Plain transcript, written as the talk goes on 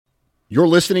You're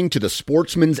listening to the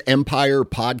Sportsman's Empire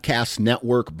Podcast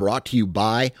Network, brought to you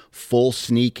by Full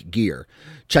Sneak Gear.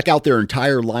 Check out their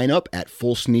entire lineup at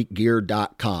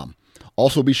fullsneakgear.com.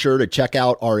 Also be sure to check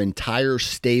out our entire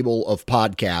stable of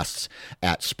podcasts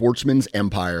at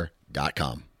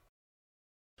sportsmansempire.com.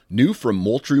 New from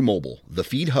Moultrie Mobile, the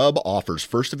Feed Hub offers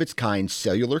first-of-its-kind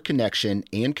cellular connection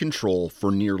and control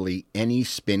for nearly any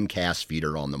spin cast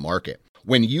feeder on the market.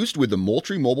 When used with the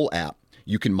Moultrie Mobile app,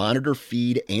 you can monitor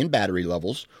feed and battery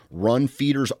levels, run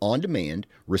feeders on demand,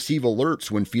 receive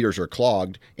alerts when feeders are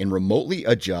clogged, and remotely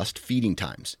adjust feeding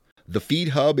times. The Feed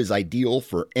Hub is ideal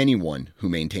for anyone who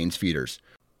maintains feeders.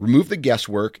 Remove the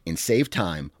guesswork and save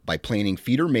time by planning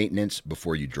feeder maintenance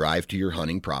before you drive to your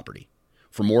hunting property.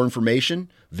 For more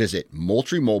information, visit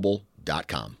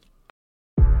MoultrieMobile.com.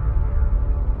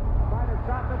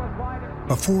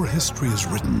 Before history is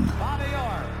written,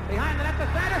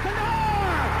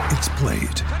 it's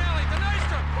played.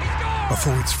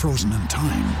 Before it's frozen in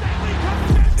time,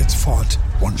 it's fought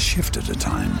one shift at a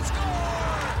time.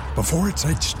 Before it's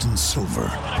etched in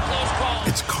silver,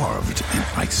 it's carved in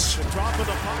ice.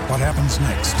 What happens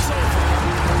next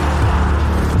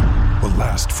will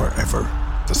last forever.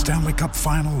 The Stanley Cup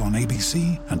Final on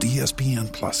ABC and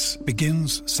ESPN Plus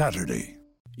begins Saturday.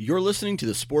 You're listening to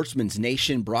the Sportsman's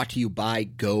Nation, brought to you by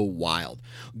Go Wild.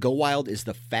 Go Wild is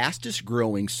the fastest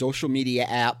growing social media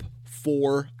app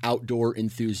for outdoor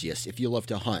enthusiasts. If you love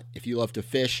to hunt, if you love to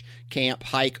fish, camp,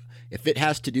 hike, if it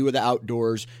has to do with the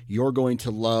outdoors, you're going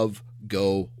to love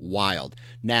Go Wild.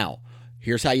 Now,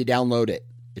 here's how you download it.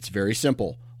 It's very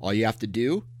simple. All you have to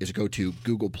do is go to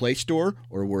Google Play Store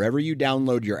or wherever you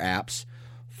download your apps,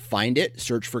 find it,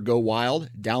 search for Go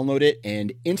Wild, download it,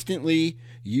 and instantly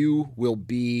you will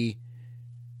be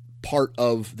part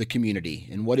of the community.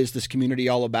 And what is this community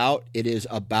all about? It is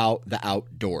about the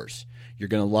outdoors. You're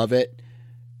going to love it.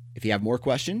 If you have more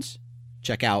questions,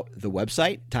 check out the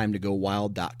website,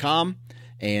 timetogowild.com,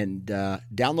 and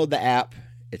download the app.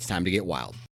 It's time to get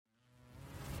wild.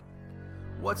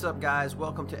 What's up, guys?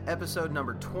 Welcome to episode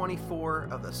number 24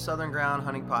 of the Southern Ground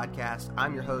Hunting Podcast.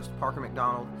 I'm your host, Parker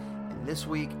McDonald, and this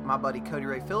week, my buddy Cody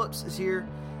Ray Phillips is here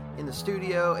in the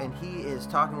studio, and he is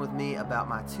talking with me about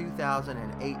my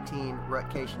 2018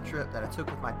 Rutcation trip that I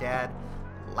took with my dad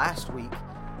last week.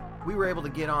 We were able to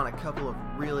get on a couple of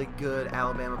really good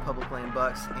Alabama public land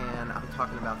bucks, and I'm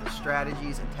talking about the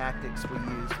strategies and tactics we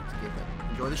used to get them.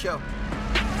 Enjoy the show.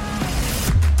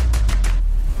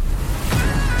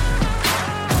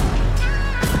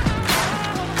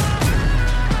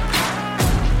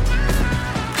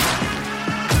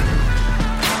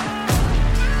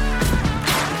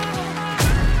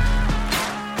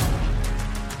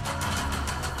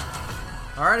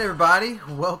 All right, everybody,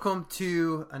 welcome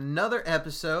to another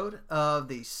episode of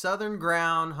the Southern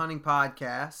Ground Hunting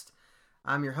Podcast.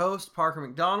 I'm your host, Parker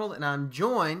McDonald, and I'm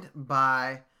joined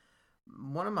by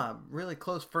one of my really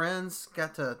close friends.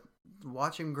 Got to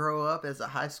watch him grow up as a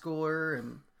high schooler,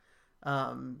 and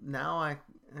now I'm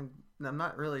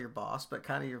not really your boss, but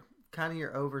kind of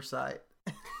your oversight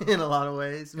in a lot of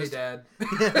ways. Hey, Dad.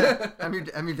 Yeah, I'm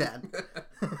your dad.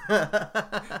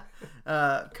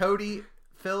 Cody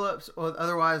Phillips, or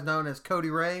otherwise known as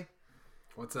Cody Ray.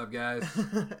 What's up, guys?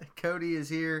 Cody is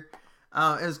here.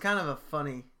 It was kind of a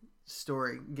funny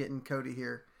story getting Cody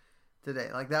here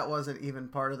today. Like, that wasn't even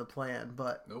part of the plan,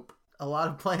 but Nope. A lot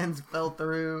of plans fell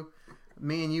through.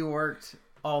 Me and you worked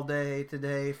all day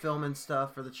today filming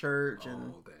stuff for the church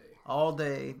all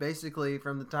day. Basically,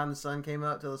 from the time the sun came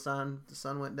up till the sun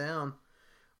went down.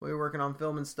 We were working on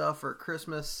filming stuff for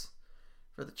Christmas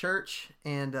for the church,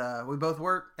 and we both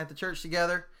work at the church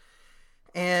together.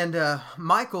 And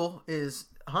Michael is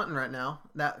hunting right now.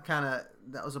 That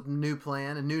was a new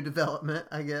plan, a new development,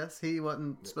 I guess. He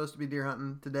wasn't supposed to be deer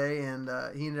hunting today, and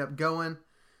he ended up going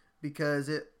because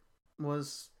it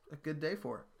was a good day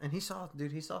for it. And he saw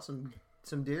some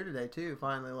deer today too.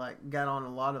 Finally, like, got on a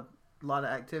lot of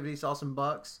activity. Saw some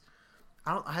bucks.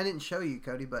 I didn't show you,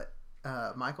 Cody, but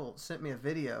Michael sent me a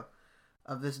video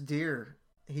of this deer.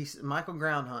 Michael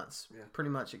ground hunts pretty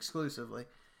much exclusively,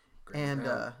 ground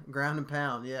and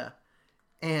pound, yeah.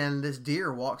 And this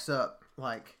deer walks up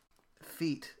like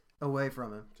feet away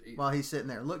from him. Jeez. While he's sitting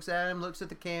there, looks at him, looks at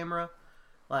the camera,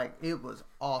 like, it was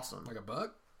awesome. Like a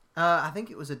buck? I think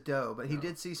it was a doe, but he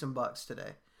did see some bucks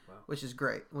today, which is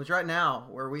great. Which right now,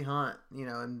 where we hunt,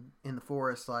 in the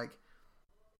forest, like,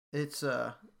 it's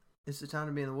the time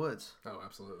to be in the woods. Oh,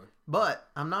 absolutely. But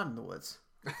I'm not in the woods.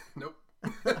 Nope.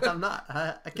 I'm not.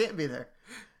 I can't be there.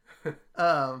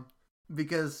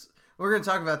 Because we're going to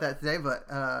talk about that today, but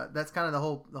that's kind of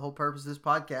the whole purpose of this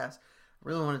podcast. I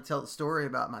really want to tell the story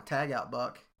about my tag out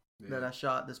buck that I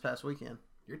shot this past weekend.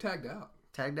 You're tagged out.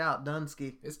 Tagged out,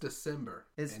 Dunsky. It's December,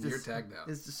 and you're tagged out.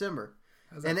 It's December.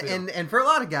 How's that feel? And for a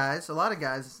lot of guys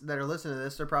that are listening to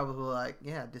this, they're probably like,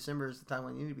 yeah, December is the time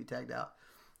when you need to be tagged out.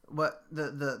 But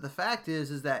the fact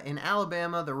is that in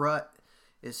Alabama, the rut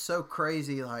is so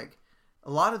crazy. Like,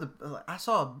 a lot of I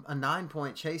saw a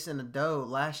 9-point chasing a doe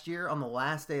last year on the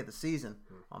last day of the season.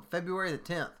 On February the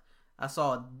 10th, I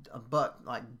saw a buck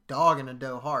like dogging a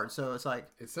doe hard. So it's like,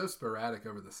 it's so sporadic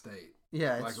over the state.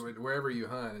 Yeah. Like wherever you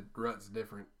hunt, it ruts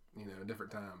different,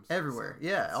 different times. Everywhere. So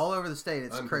yeah. All over the state.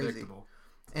 It's crazy. Unpredictable.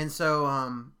 And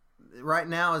so, right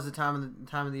now is the time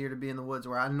of the year to be in the woods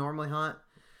where I normally hunt.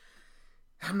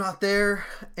 I'm not there,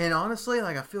 and honestly,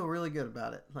 like, I feel really good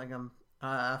about it. Like,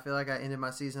 I feel like I ended my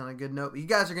season on a good note. But you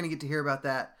guys are going to get to hear about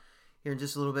that here in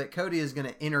just a little bit. Cody is going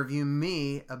to interview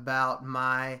me about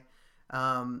mine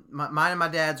and my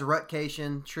dad's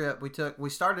Rutcation trip. We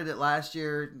started it last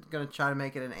year. Going to try to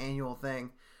make it an annual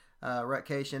thing,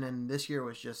 Rutcation, and this year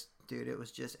was just, dude, it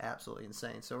was just absolutely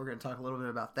insane. So we're going to talk a little bit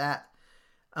about that.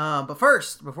 But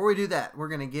first, before we do that, we're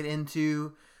going to get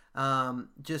into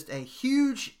just a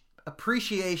huge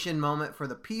appreciation moment for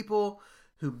the people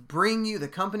who bring you, the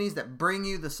companies that bring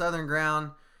you the Southern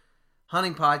Ground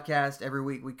Hunting Podcast every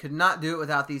week. We could not do it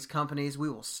without these companies. We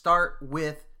will start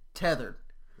with Tethered.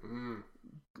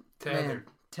 Tethered. Man,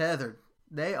 Tethered.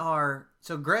 They are...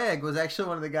 So Greg was actually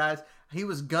one of the guys... He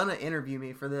was going to interview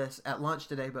me for this at lunch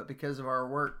today, but because of our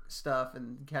work stuff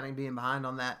and kind of being behind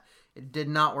on that, it did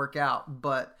not work out.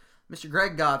 But Mr.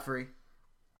 Greg Godfrey,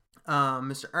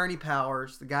 Mr. Ernie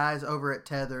Powers, the guys over at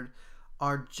Tethered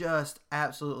are just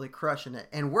absolutely crushing it.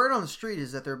 And word on the street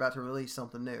is that they're about to release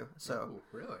something new. So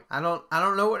really? I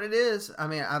don't know what it is. I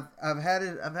mean, I've had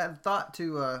a thought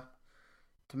to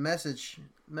message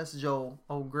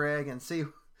old Greg and see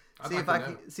if I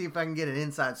can get an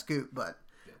inside scoop, but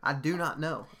I do not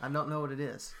know. I don't know what it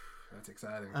is. That's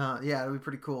exciting. Yeah, it'll be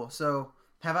pretty cool. So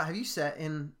have you sat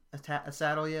in a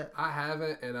saddle yet? I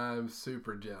haven't, and I'm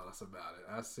super jealous about it.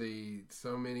 I see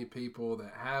so many people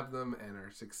that have them and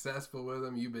are successful with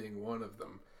them, you being one of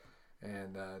them.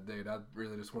 And, dude, I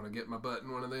really just want to get my butt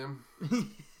in one of them.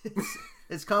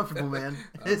 It's comfortable, man.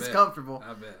 It's bet. comfortable.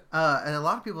 I bet. And a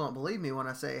lot of people don't believe me when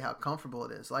I say how comfortable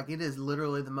it is. Like, it is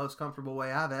literally the most comfortable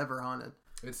way I've ever hunted.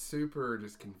 It's super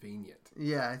just convenient.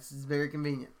 Yeah, it's very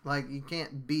convenient. Like, you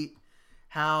can't beat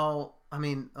how... I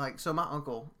mean, like, so my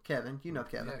uncle Kevin, you know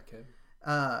Kevin. Yeah, Kevin.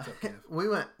 What's up, Kev?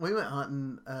 we went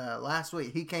hunting last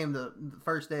week. He came the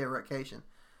first day of Rutcation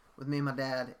with me and my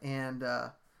dad, and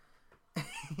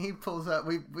he pulls up.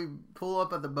 We pull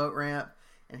up at the boat ramp,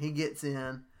 and he gets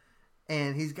in,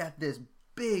 and he's got this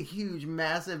big, huge,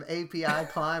 massive API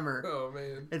climber. Oh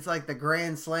man, it's like the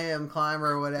Grand Slam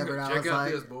climber or whatever. And Check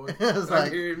out this, boy. I was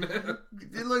like,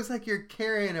 it looks like you're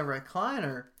carrying a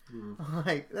recliner.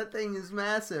 Like, that thing is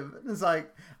massive. It's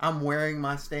like I'm wearing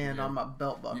my stand on my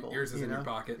belt buckle. Yours is in your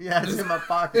pocket. Yeah, it's in my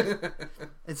pocket.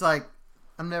 It's like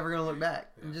I'm never gonna look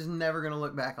back. Yeah. I'm just never gonna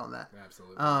look back on that.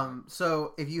 Absolutely.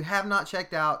 So if you have not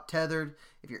checked out Tethered,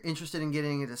 if you're interested in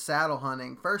getting into saddle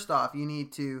hunting, first off, you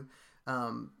need to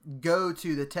go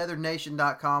to the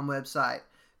tetherednation.com website,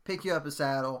 pick you up a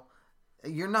saddle.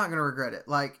 You're not gonna regret it.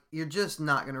 Like, you're just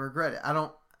not gonna regret it. I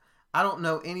don't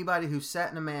know anybody who's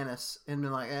sat in a Manus and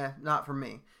been like, not for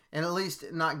me. And at least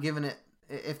not giving it,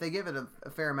 if they give it a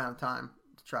fair amount of time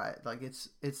to try it, like, it's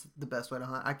the best way to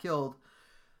hunt. I killed,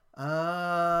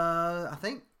 I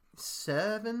think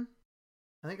 7.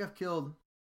 I think I've killed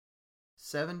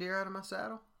 7 deer out of my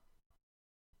saddle.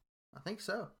 I think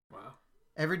so. Wow.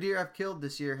 Every deer I've killed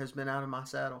this year has been out of my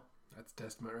saddle. That's a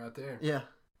testament right there.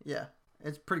 Yeah.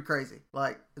 It's pretty crazy.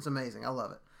 Like, it's amazing. I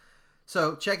love it.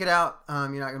 So check it out.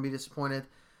 You're not going to be disappointed.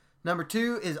 Number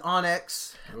 2 is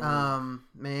Onyx.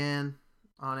 Man,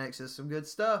 Onyx is some good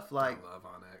stuff. Like,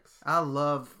 I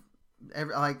love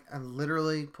Onyx. I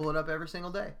literally pull it up every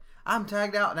single day. I'm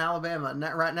tagged out in Alabama, and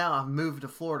right now I've moved to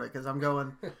Florida because I'm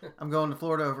going to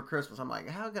Florida over Christmas. I'm like,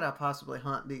 how could I possibly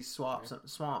hunt these swamps in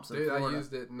Dude, Florida? I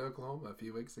used it in Oklahoma a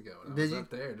few weeks ago. And I was up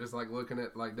there just like looking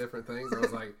at like different things. I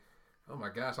was like, oh my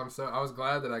gosh, I was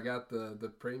glad that I got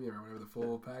the premium or whatever, the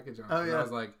full package on it. Oh, yeah. I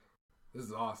was like, this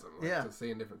is awesome. Like, yeah. Just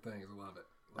seeing different things. I love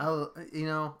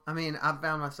it. I mean, I've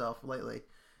found myself lately,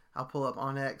 I'll pull up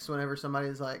Onyx whenever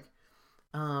somebody's like,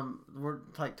 we're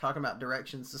like talking about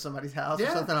directions to somebody's house or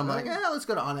something. I'm like, let's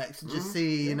go to Onyx and just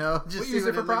see, just see use what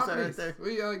it for it looks properties. like right there.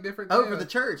 We like different. Oh, for the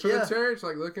church, the church,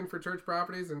 like looking for church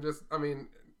properties and just, I mean,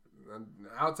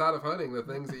 outside of hunting, the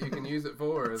things that you can use it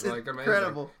for is like amazing.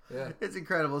 Incredible. Yeah, it's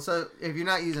incredible. So if you're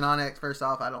not using Onyx, first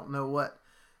off, I don't know what.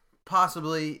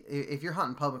 Possibly, if you're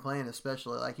hunting public land,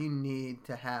 especially, like, you need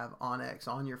to have Onyx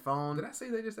on your phone. Did I say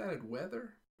they just added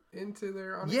weather? into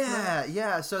their Onyx Yeah, maps?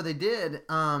 yeah. So they did.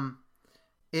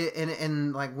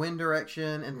 In like wind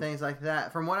direction and things like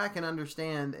that. From what I can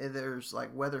understand, there's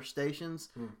like weather stations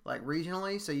like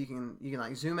regionally, so you can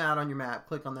like zoom out on your map,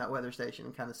 click on that weather station,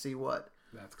 and kind of see what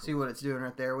it's doing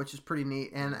right there, which is pretty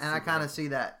neat. And I kind of see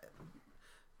that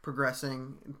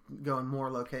progressing, going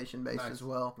more location based as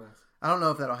well. Nice. I don't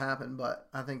know if that'll happen, but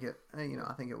I think it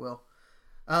will.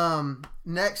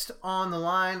 Next on the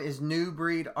line is New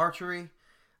Breed Archery.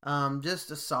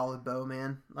 Just a solid bow,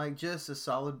 man. Like, just a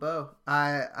solid bow.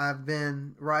 I've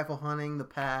been rifle hunting the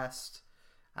past,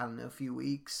 I don't know, few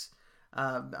weeks.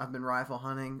 I've been rifle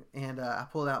hunting, and I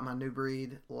pulled out my New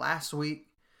Breed last week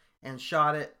and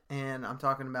shot it, and I'm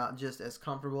talking about just as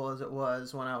comfortable as it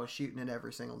was when I was shooting it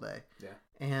every single day. Yeah.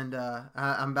 And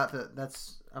I'm about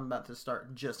to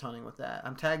start just hunting with that.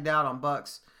 I'm tagged out on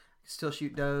bucks. Still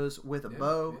shoot does with a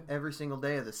bow every single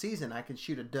day of the season. I can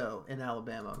shoot a doe in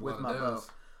Alabama with my bow.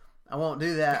 I won't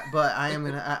do that, but I am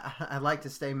gonna. I'd like to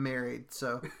stay married,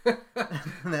 so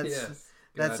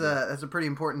that's a pretty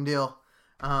important deal.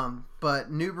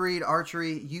 But New Breed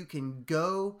Archery, you can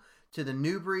go to the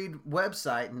New Breed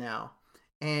website now,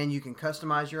 and you can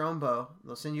customize your own bow.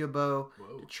 They'll send you a bow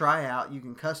to try out. You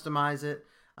can customize it.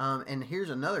 And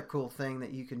here's another cool thing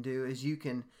that you can do is you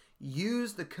can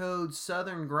use the code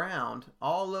Southern Ground,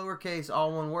 all lowercase,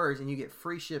 all one words, and you get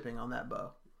free shipping on that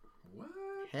bow. What?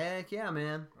 Heck yeah,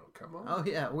 man. Come on. Oh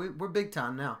yeah, we're big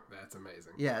time now. That's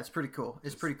amazing. Yeah, it's pretty cool.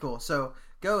 It's pretty cool. So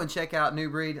go and check out New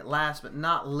Breed. Last but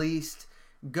not least,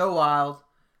 Go Wild.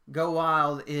 Go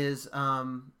Wild is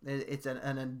it's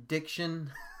an addiction,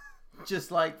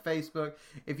 just like Facebook.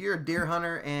 If you're a deer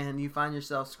hunter and you find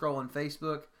yourself scrolling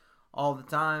Facebook all the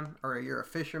time, or you're a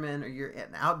fisherman, or you're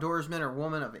an outdoorsman or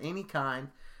woman of any kind,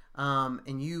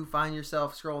 and you find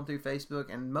yourself scrolling through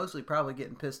Facebook and mostly probably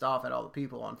getting pissed off at all the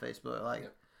people on Facebook, like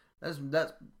that's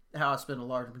how I spend a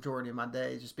large majority of my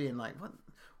day, just being like, what?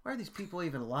 Why are these people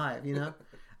even alive? You know,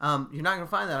 you're not gonna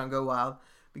find that on Go Wild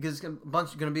because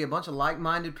it's gonna be a bunch of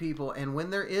like-minded people. And when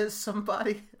there is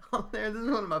somebody on there, this is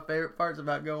one of my favorite parts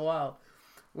about Go Wild.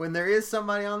 When there is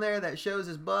somebody on there that shows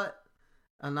his butt,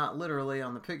 not literally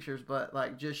on the pictures, but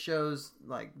like just shows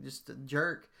like just a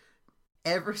jerk,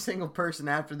 every single person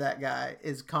after that guy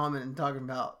is commenting, talking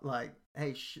about like,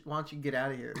 hey, why don't you get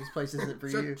out of here? This place isn't for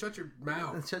you. Shut your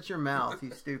mouth. Shut your mouth,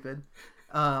 you stupid.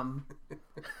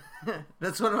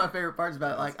 That's one of my favorite parts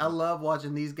about it. Like, I love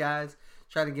watching these guys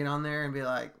try to get on there and be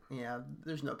like, yeah,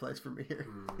 there's no place for me here.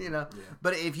 You know? Yeah.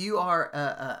 But if you are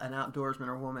an outdoorsman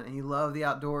or woman and you love the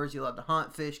outdoors, you love to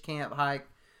hunt, fish, camp, hike,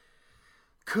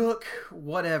 cook,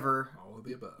 whatever, all of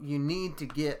the above, you need to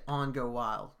get on Go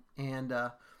Wild. And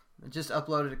I just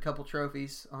uploaded a couple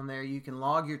trophies on there. You can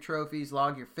log your trophies,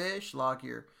 log your fish, log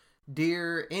your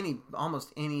deer,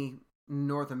 almost any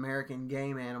North American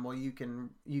game animal you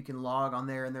can log on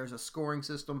there, and there's a scoring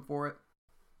system for it.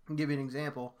 I'll give you an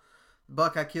example. The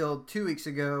buck I killed 2 weeks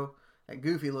ago, that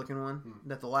goofy looking one,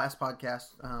 that the last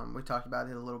podcast we talked about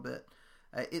it a little bit.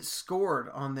 It scored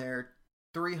on there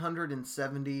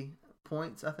 370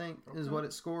 points, I think, is what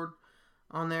it scored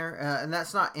on there, and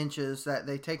that's not inches. That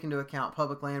they take into account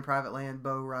public land, private land,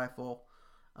 bow, rifle,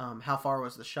 how far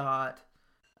was the shot,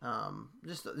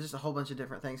 just a whole bunch of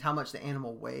different things. How much the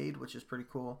animal weighed, which is pretty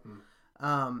cool.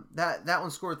 That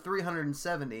one scored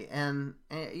 370, and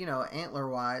you know, antler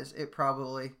wise, it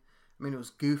probably, I mean, it was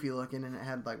goofy looking, and it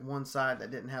had like one side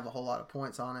that didn't have a whole lot of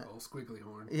points on it. Old squiggly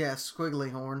horn. Yeah,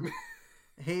 squiggly horn.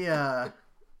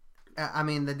 I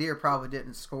mean, the deer probably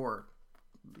didn't score,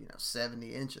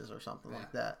 70 inches or something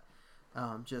like that.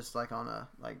 Just like on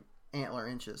like antler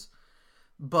inches.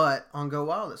 But on Go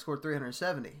Wild, it scored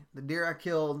 370. The deer I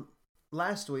killed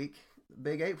last week, the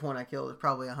big 8-point I killed, was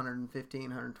probably 115,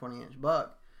 120 inch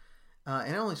buck.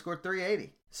 And it only scored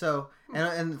 380. So,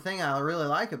 and the thing I really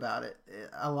like about it,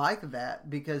 I like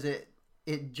that because it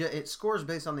scores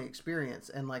based on the experience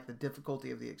and like the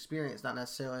difficulty of the experience, not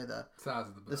necessarily the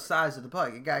size of the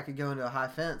buck. A guy could go into a high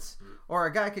fence, or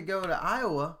a guy could go to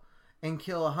Iowa and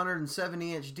kill a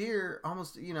 170-inch deer.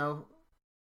 Almost,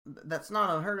 that's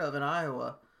not unheard of in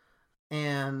Iowa.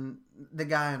 And the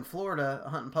guy in Florida,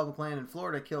 hunting public land in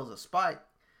Florida, kills a spike.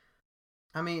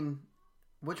 I mean,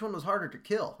 which one was harder to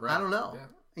kill? Right. I don't know.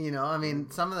 Yeah. I mean,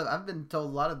 I've been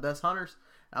told a lot of the best hunters,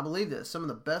 I believe this, some of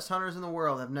the best hunters in the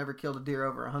world have never killed a deer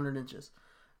over 100 inches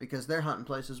because they're hunting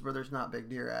places where there's not big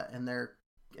deer at, and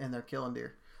they're killing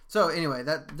deer. So anyway,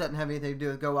 that doesn't have anything to do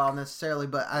with Go Wild necessarily,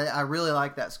 but I really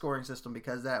like that scoring system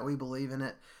because that we believe in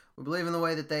it. We believe in the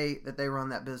way that they run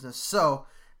that business. So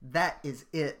that is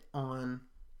it on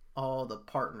all the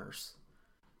partners.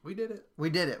 We did it. We're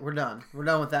done. We're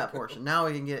done with that portion. Now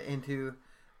we can get into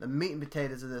the meat and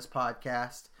potatoes of this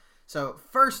podcast. So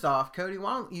first off, Cody,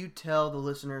 why don't you tell the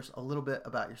listeners a little bit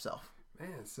about yourself?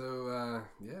 Man, so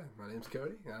my name's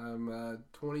Cody. I'm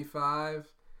 25.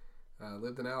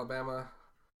 Lived in Alabama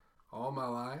all my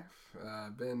life.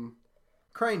 Been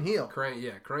Crane Hill. Crane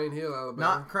Hill, Alabama.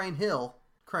 Not Crane Hill.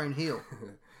 Crane Hill.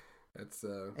 That's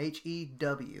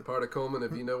H-E-W. part of Coleman.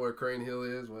 If you know where Crane Hill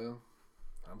is, well,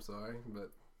 I'm sorry, but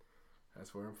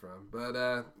that's where I'm from. But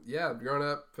growing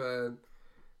up,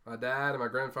 my dad and my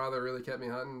grandfather really kept me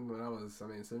hunting when I was,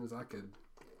 as soon as I could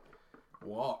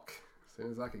walk, as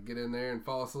soon as I could get in there and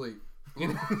fall asleep. You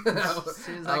know,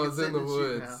 I was in the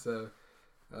woods. So,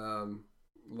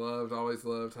 always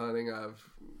loved hunting.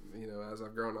 As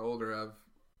I've grown older, I've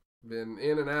been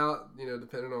in and out,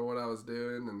 depending on what I was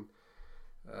doing. And,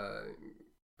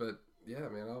 but yeah,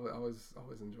 man, I always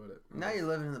enjoyed it. Now you're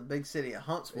living in the big city of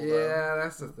Huntsville, Yeah, though.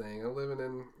 that's the thing. I'm living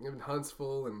in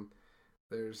Huntsville, and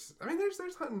there's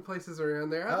hunting places around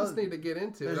there. I just need to get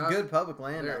into it. There's good public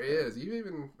land There out there. is.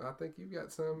 I think you've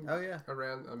got some. Oh, yeah.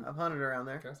 Around. I've hunted around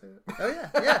there. Can I say that? Oh,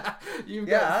 yeah. You've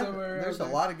got somewhere. There's a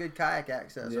lot of good kayak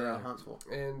access Yeah. around Huntsville.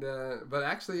 And but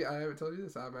actually, I haven't told you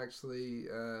this. I'm actually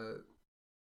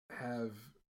have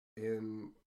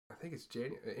I think it's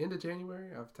end of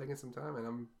January. I've taken some time,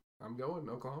 and I'm going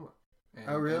to Oklahoma. And,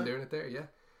 Oh, really? I'm doing it there. Yeah.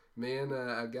 Me and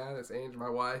a guy that's my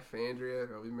wife Andrea.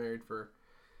 We've been married for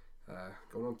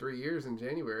going on 3 years in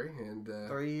January, and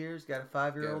 3 years, got a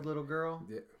 5-year-old little girl.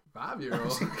 Yeah,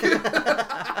 5-year-old.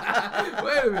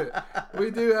 Wait a minute.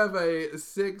 We do have a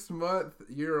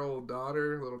 6-month-year-old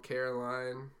daughter, little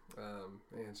Caroline.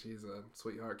 Man, she's a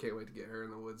sweetheart. Can't wait to get her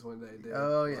in the woods one day, dude.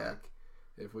 Oh, yeah.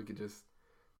 If we could just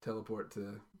teleport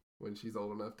to when she's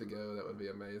old enough to go, that would be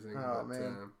amazing. Oh,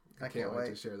 man. I can't wait wait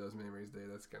to share those memories,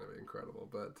 dude. That's going to be incredible.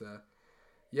 But,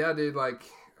 yeah, dude, like,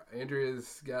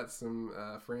 Andrea's got some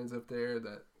friends up there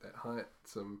that hunt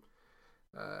some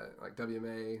like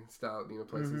WMA style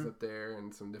places up there,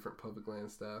 and some different public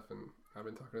land stuff, and I've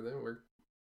been talking to them.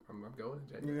 I'm going in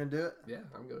January. You're gonna do it? Yeah,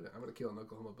 I'm gonna kill an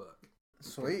Oklahoma buck.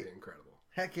 It's Sweet. gonna be incredible.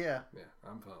 Heck yeah. Yeah,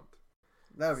 I'm pumped.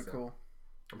 That would be cool.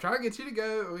 I'm trying to get you to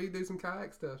go. We can do some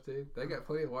kayak stuff, dude. They got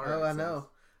plenty of water. Oh, I know.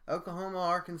 Oklahoma,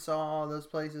 Arkansas, those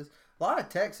places. A lot of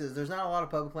Texas. There's not a lot of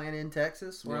public land in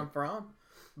Texas where I'm from,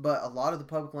 but a lot of the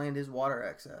public land is water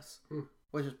access,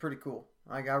 which is pretty cool.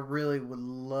 Like, I really would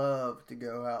love to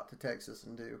go out to Texas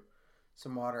and do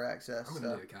some water access I'm stuff.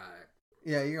 gonna need a kayak.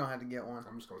 Yeah, you're gonna have to get one.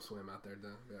 I'm just gonna swim out there,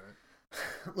 though. Be all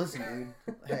right. Listen,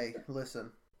 dude. Hey,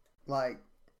 listen. Like,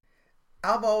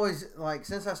 I've always,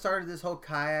 since I started this whole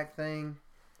kayak thing,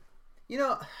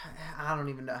 I don't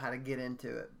even know how to get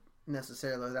into it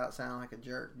necessarily without sounding like a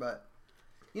jerk, but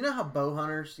you know how bow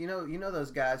hunters, you know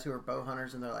those guys who are bow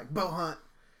hunters and they're like, bow hunt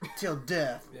till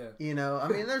death. Yeah.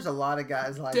 There's a lot of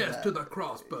guys like that. Death to the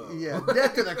crossbow. Yeah,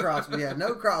 death to the crossbow. Yeah,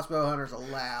 no crossbow hunters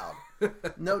allowed.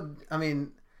 No,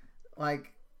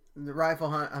 like the rifle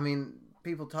hunt,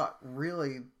 people talk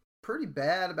really pretty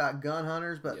bad about gun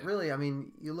hunters, but really,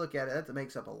 you look at it, that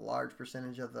makes up a large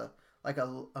percentage of a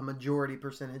majority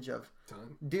percentage of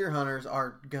deer hunters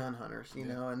are gun hunters, you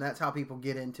know, and that's how people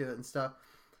get into it and stuff.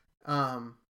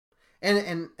 And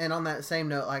on that same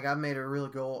note, like, I've made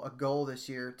a goal this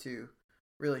year to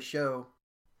really show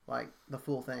like the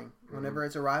full thing. Whenever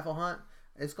it's a rifle hunt,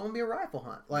 it's going to be a rifle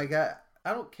hunt. Like, I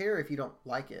don't care if you don't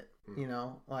like it,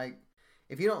 like,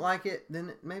 if you don't like it,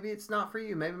 then maybe it's not for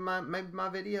you. Maybe my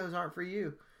videos aren't for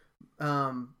you.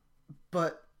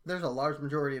 But there's a large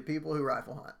majority of people who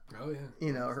rifle hunt. Oh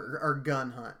yeah. Or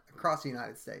gun hunt across the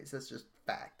United States. That's just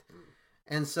fact.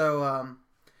 And so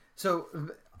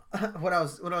what I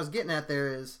was getting at there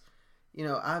is,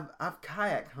 I've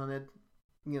kayak hunted,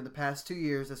 the past 2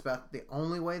 years. That's about the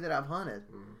only way that I've hunted.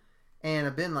 And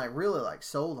I've been really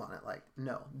sold on it. Like,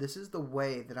 no, this is the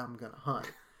way that I'm going to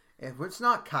hunt. If it's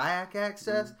not kayak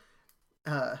access,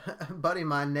 a buddy of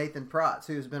mine, Nathan Protz,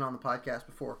 who's been on the podcast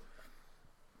before,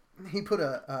 he put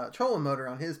a trolling motor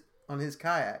on his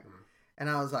kayak. And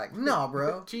I was like, no,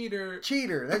 bro. Cheater.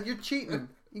 You're cheating.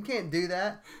 You can't do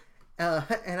that.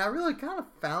 And I really kind of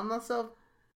found myself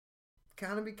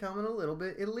kind of becoming a little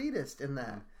bit elitist in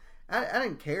that. I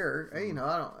didn't care.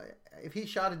 If he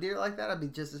shot a deer like that, I'd be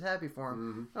just as happy for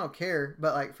him. I don't care.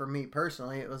 But for me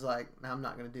personally, it was like, no, I'm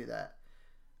not going to do that.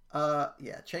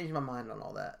 Changed my mind on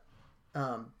all that.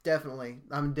 Definitely,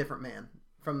 I'm a different man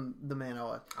from the man I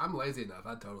was. I'm lazy enough.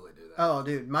 I'd totally do that. Oh,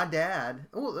 dude, my dad.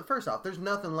 Well, first off, there's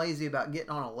nothing lazy about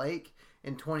getting on a lake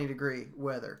in 20-degree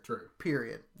weather. True.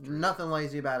 Period. True. Nothing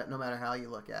lazy about it, no matter how you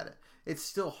look at it. It's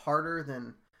still harder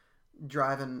than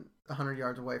driving 100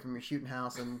 yards away from your shooting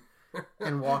house and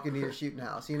walking to your shooting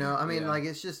house.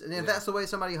 It's just, and if that's the way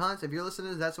somebody hunts, if you're listening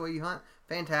to this, that's the way you hunt,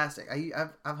 fantastic.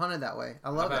 I've hunted that way. I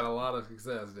love I've it. had a lot of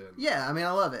success doing it. Yeah, I mean,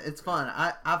 I love it. It's fun.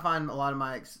 I find a lot of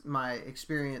my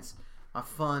experience, my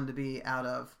fun to be out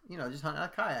of, just hunting a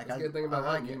kayak. That's the good thing about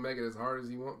I hunting. like You it. can make it as hard as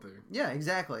you want to. Yeah,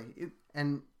 exactly.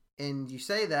 And you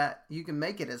say that you can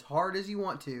make it as hard as you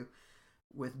want to.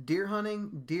 With deer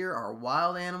hunting, deer are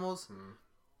wild animals.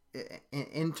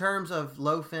 In terms of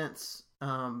low fence,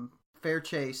 fair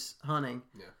chase hunting,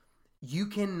 Yeah. you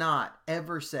cannot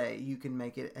ever say you can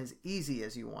make it as easy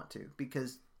as you want to,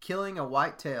 because killing a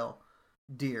whitetail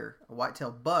deer, a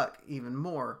whitetail buck even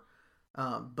more,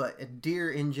 but a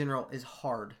deer in general is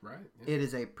hard. Right. Yeah. It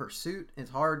is a pursuit. It's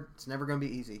hard. It's never going to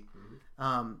be easy.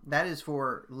 That is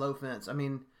for low fence. I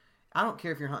mean, I don't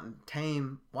care if you're hunting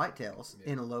tame whitetails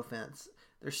in a low fence.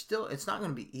 It's not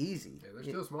going to be easy. Yeah, they're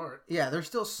still smart. Yeah, they're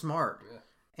still smart. Yeah.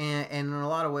 And in a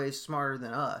lot of ways smarter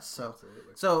than us. So, Absolutely.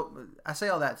 so I say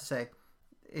all that to say,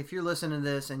 if you're listening to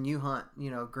this and you hunt,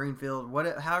 Greenfield,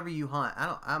 however you hunt,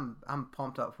 I'm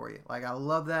pumped up for you. Like, I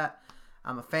love that.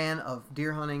 I'm a fan of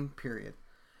deer hunting, period.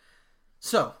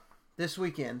 So this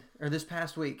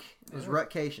past week was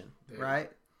rutcation, right?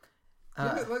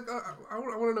 I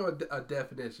want to know a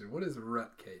definition. What is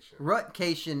rutcation?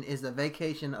 Rutcation is the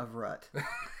vacation of rut.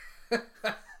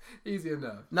 Easy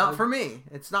enough. Not for me.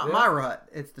 It's not my rut.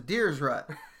 It's the deer's rut.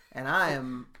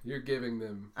 And You're giving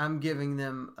them. I'm giving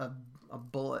them a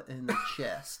bullet in the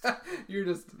chest. You're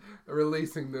just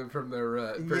releasing them from their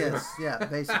rut. Yes, yeah,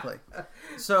 basically.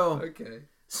 So Okay.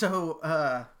 so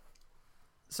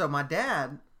my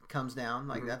dad comes down,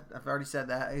 like that. I've already said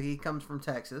that. He comes from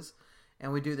Texas,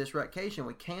 and we do this rutcation.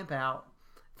 We camp out.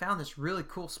 Found this really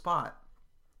cool spot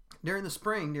during the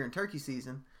spring, during turkey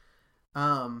season,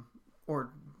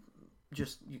 or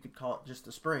just, you could call it just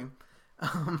the spring.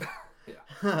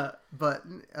 But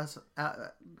us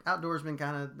outdoorsmen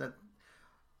kind of, that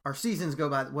our seasons go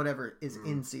by whatever is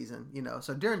in season,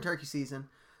 So during turkey season,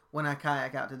 when I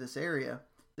kayak out to this area,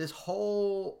 this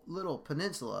whole little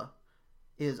peninsula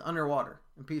is underwater,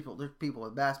 and there's people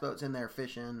with bass boats in there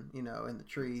fishing, in the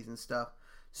trees and stuff.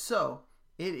 So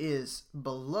it is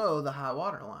below the high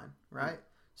water line, right?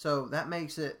 So that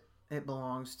makes it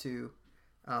belongs to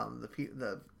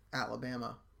the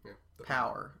Alabama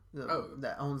Power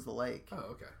that owns the lake.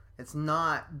 Oh, okay. It's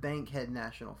not Bankhead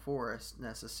National Forest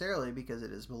necessarily, because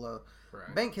it is below.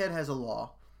 Right. Bankhead has a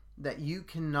law that you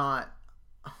cannot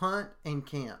hunt and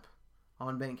camp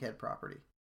on Bankhead property.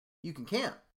 You can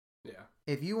camp. Yeah.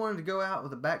 If you wanted to go out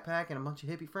with a backpack and a bunch of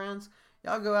hippie friends,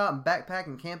 y'all go out and backpack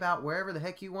and camp out wherever the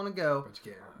heck you want to go. But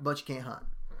you can't hunt. But you can't hunt.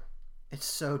 It's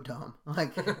so dumb.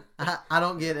 Like, I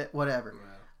don't get it. Whatever. Wow.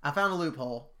 I found a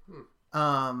loophole.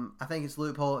 I think it's a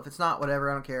loophole. If it's not,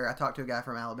 whatever, I don't care. I talked to a guy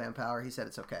from Alabama Power. He said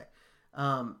it's okay.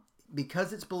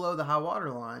 Because it's below the high water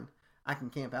line, I can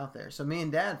camp out there. So me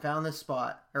and Dad found this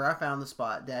spot, or I found the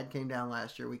spot. Dad came down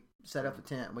last year. We set up a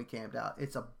tent and we camped out.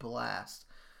 It's a blast.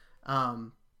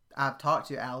 I've talked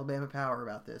to Alabama Power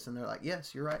about this, and they're like,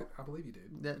 yes, you're right. I believe you,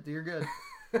 dude. You're good.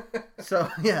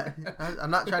 So, yeah, I'm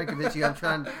not trying to convince you. I'm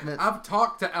trying to convince. I've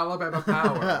talked to Alabama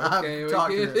Power. Okay, I've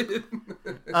talked get to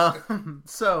it.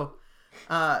 So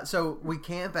we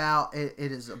camp out. It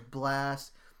is a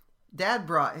blast. Dad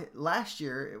brought last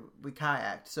year. We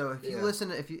kayaked. So if you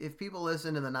listen, if people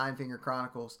listen to the Nine Finger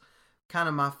Chronicles, kind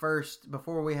of my first,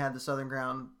 before we had the Southern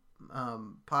Ground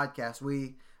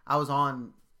podcast, I was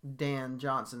on Dan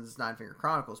Johnson's Nine Finger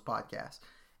Chronicles podcast,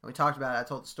 and we talked about it. I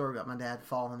told the story about my dad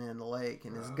falling in the lake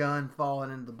and his gun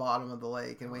falling into the bottom of the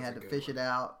lake, and we had to fish it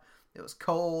out. It was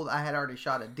cold. I had already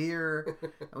shot a deer,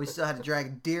 and we still had to drag a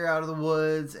deer out of the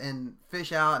woods and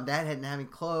fish out, and Dad hadn't had any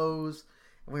clothes,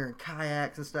 and we were in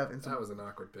kayaks and stuff. And That was an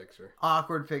awkward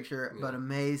picture. But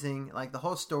amazing. Like, the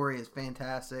whole story is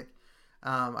fantastic.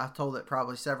 I've told it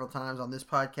probably several times on this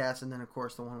podcast, and then, of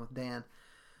course, the one with Dan.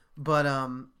 But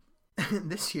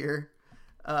this year,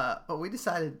 we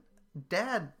decided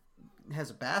Dad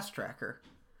has a bass tracker.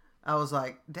 I was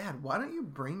like, Dad, why don't you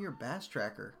bring your bass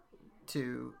tracker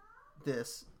to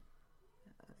this?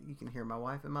 You can hear my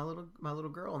wife and my little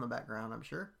girl in the background, I'm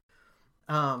sure.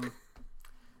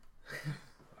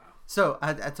 So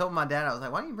I told my dad, I was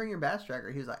like, why don't you bring your bass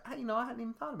tracker? He was like, I hadn't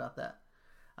even thought about that.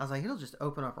 I was like, it'll just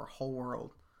open up our whole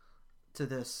world to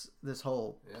this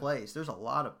whole place. There's a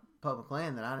lot of public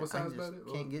land that I just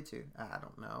can't get to. I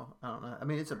don't know. I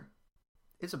mean, it's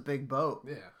a big boat.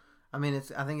 Yeah. I mean,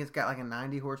 I think it's got like a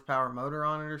 90 horsepower motor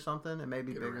on it or something. It may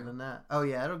be bigger than that. Oh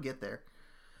yeah, it'll get there.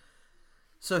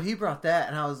 So he brought that,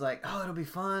 and I was like, oh, it'll be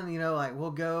fun. Like, we'll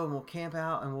go and we'll camp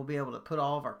out, and we'll be able to put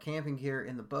all of our camping gear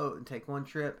in the boat and take one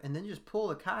trip, and then just pull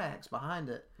the kayaks behind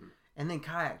it. and then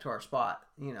kayak to our spot,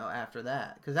 after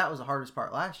that. Because that was the hardest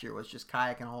part last year, was just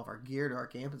kayaking all of our gear to our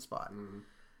camping spot.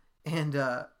 Mm-hmm. And,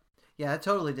 that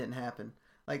totally didn't happen.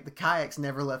 Like, the kayaks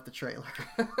never left the trailer.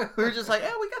 We were just like,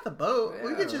 we got the boat. Yeah,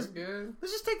 we could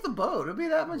let's just take the boat. It'll be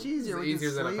that much easier. We easier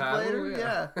can than a sleep paddle,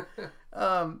 later.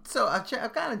 yeah. So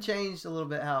I've kind of changed a little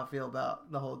bit how I feel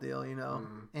about the whole deal,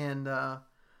 And, like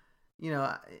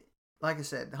I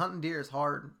said, hunting deer is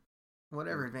hard.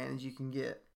 Whatever advantage you can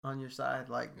get on your side,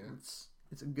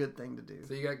 it's a good thing to do.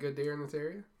 So you got good deer in this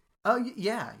area? Oh,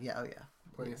 yeah.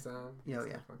 Plenty of sign? Yeah.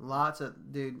 Lots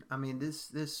of, dude, I mean,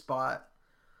 this spot.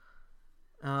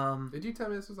 Did you tell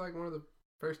me this was like one of the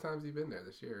first times you've been there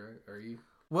this year, right? Are you?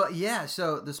 Well, yeah,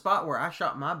 so the spot where I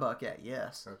shot my buck at,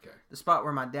 yes. Okay. The spot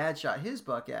where my dad shot his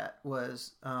buck at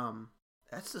was,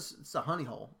 it's a honey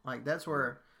hole. Like, that's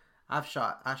where I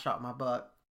shot my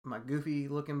buck, my goofy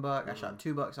looking buck. I shot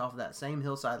 2 bucks off of that same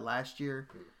hillside last year.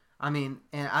 I mean,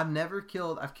 and I've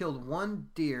killed one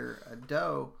deer, a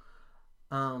doe,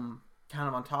 kind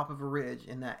of on top of a ridge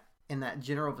in that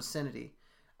general vicinity.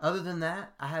 Other than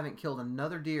that, I haven't killed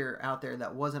another deer out there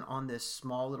that wasn't on this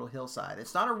small little hillside.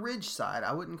 It's not a ridge side.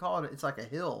 I wouldn't call it. It's like a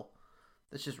hill.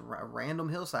 It's just a random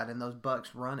hillside, and those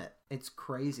bucks run it. It's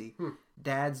crazy.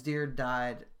 Dad's deer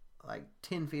died like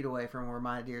 10 feet away from where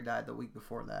my deer died the week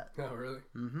before that. Oh, really?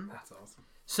 Mm-hmm. That's awesome.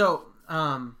 So,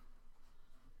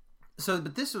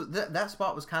 but this was that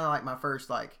spot was kind of like my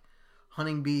first like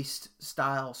hunting beast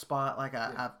style spot. Like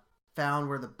I found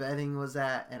where the bedding was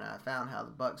at, and I found how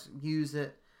the bucks use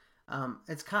it.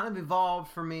 It's kind of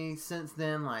evolved for me since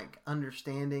then, like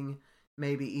understanding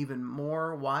maybe even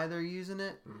more why they're using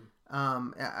it.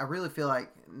 I really feel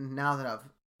like now that I've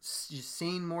just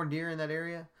seen more deer in that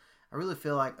area, I really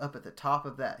feel like up at the top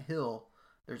of that hill,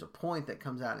 there's a point that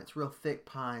comes out and it's real thick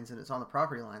pines and it's on the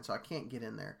property line, so I can't get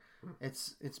in there.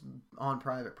 It's on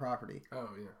private property.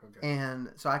 Oh yeah, okay.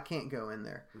 And so I can't go in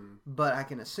there, but I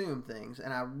can assume things.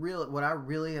 And what I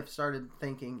really have started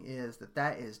thinking is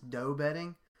that is doe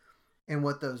bedding, and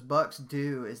what those bucks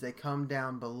do is they come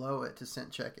down below it to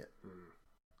scent check it,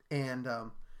 and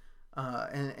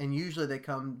usually they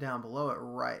come down below it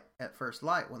right at first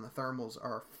light when the thermals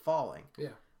are falling.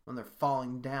 Yeah. When they're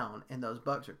falling down, and those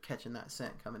bucks are catching that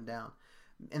scent coming down.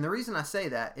 And the reason I say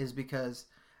that is because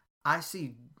I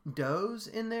see does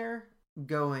in there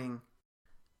going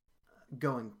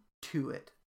to it,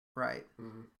 right?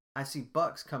 I see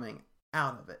bucks coming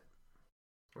out of it.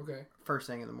 Okay. First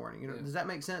thing in the morning. Does that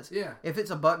make sense? Yeah. If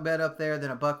it's a buck bed up there, then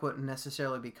a buck wouldn't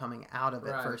necessarily be coming out of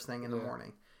it first thing in the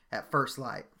morning at first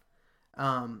light.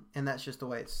 And that's just the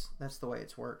way it's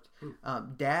worked.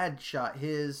 Dad shot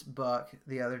his buck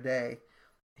the other day.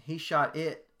 He shot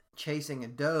it chasing a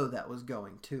doe that was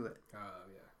going to it. Oh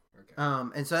yeah. Okay.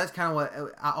 And so that's kind of what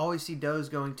I always see, does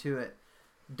going to it.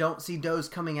 Don't see does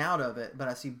coming out of it, but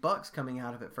I see bucks coming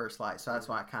out of it first light. So that's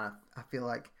why I feel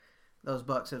like those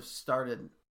bucks have started,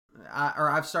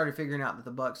 I've started figuring out that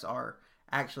the bucks are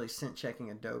actually scent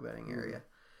checking a doe bedding area.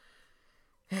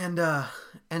 And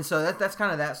so that's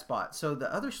kind of that spot. So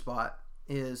the other spot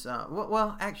is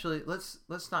well actually let's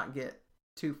not get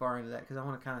too far into that because I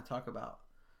want to kind of talk about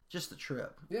just the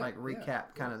trip,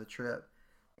 recap kind of the trip,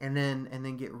 and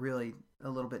then get really a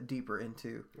little bit deeper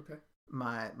into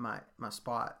my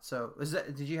spot. So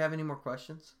did you have any more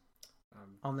questions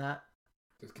on that?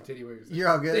 Just continue what you're saying. You're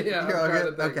all good. Yeah, You're all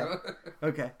good.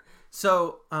 Okay.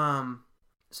 So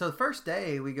the first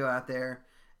day we go out there,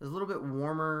 it was a little bit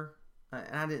warmer.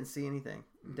 And I didn't see anything.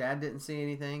 Dad didn't see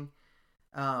anything.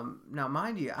 Now,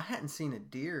 mind you, I hadn't seen a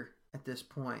deer at this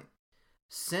point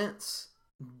since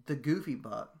the goofy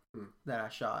buck that I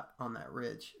shot on that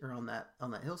ridge or on that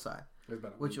hillside,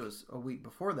 which was a week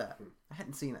before that. I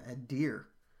hadn't seen a deer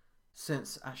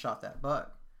since I shot that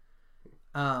buck.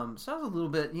 So I was a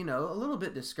little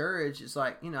bit discouraged. It's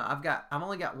like, I've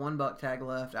only got 1 buck tag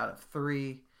left out of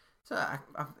 3. So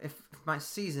if my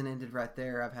season ended right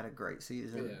there, I've had a great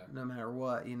season, no matter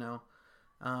what,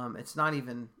 It's not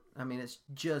even, it's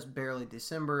just barely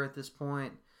December at this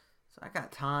point. So I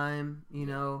got time,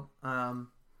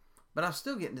 but I'm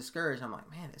still getting discouraged. I'm like,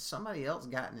 man, has somebody else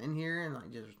gotten in here and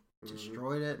like just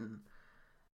destroyed it and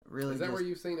really? Is that where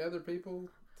you've seen other people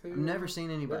too? I've never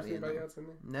seen anybody else in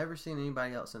there. Never seen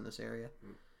anybody else in this area,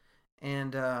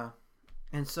 and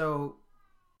so.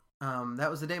 That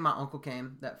was the day my uncle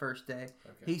came, that first day.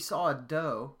 Okay. He saw a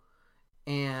doe,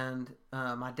 and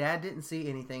my dad didn't see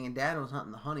anything, and Dad was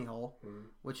hunting the honey hole,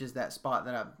 which is that spot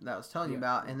that I was telling you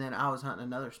about, and then I was hunting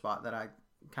another spot that I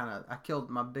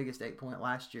killed my biggest 8-point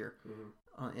last year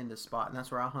in this spot, and that's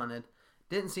where I hunted.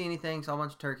 Didn't see anything, saw a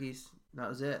bunch of turkeys. That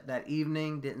was it. That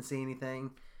evening, didn't see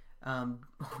anything.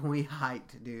 We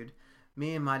hiked, dude.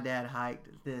 me and my dad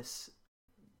hiked this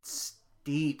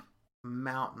steep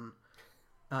mountain.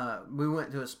 We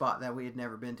went to a spot that we had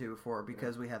never been to before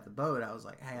because we had the boat. I was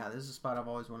like, hey, this is a spot I've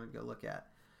always wanted to go look at.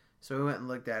 So we went and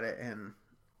looked at it, and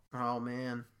oh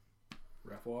man,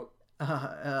 Rough walk.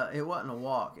 it wasn't a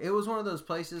walk. It was one of those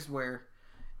places where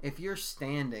if you're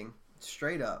standing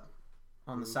straight up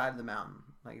on the side of the mountain,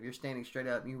 like if you're standing straight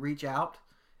up, you reach out,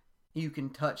 you can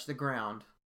touch the ground.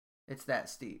 It's that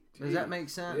steep. Does that make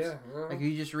sense? Yeah. Like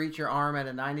you just reach your arm at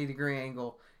a 90-degree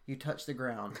angle, you touch the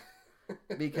ground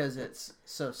because it's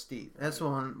so steep. That's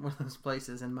one of those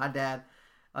places. And my dad,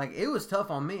 like, it was tough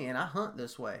on me, and I hunt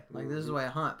this way. Like, this is the way I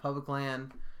hunt. Public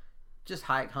land, just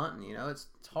hike hunting, you know. It's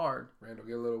hard. Randall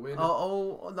get a little windy.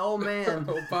 Oh, the old man.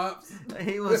 Old Pops.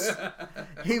 he was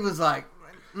like,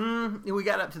 we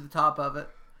got up to the top of it,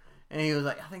 and he was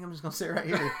like, I think I'm just going to sit right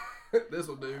here. This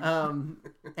will do.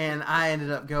 And I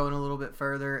ended up going a little bit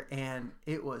further, and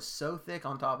it was so thick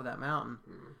on top of that mountain,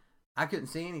 I couldn't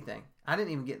see anything. I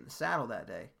didn't even get in the saddle that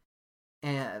day,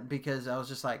 and because I was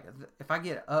just like, if I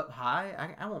get up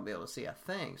high, I won't be able to see a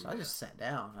thing. So I just sat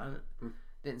down. I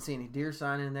didn't see any deer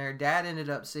sign in there. Dad ended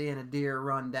up seeing a deer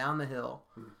run down the hill,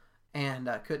 and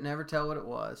I could never tell what it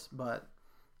was, but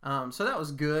so that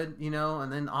was good, you know.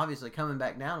 And then obviously coming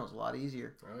back down was a lot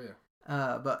easier. Oh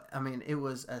yeah. But I mean, it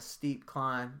was a steep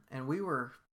climb, and we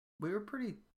were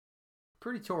pretty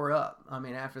tore up. I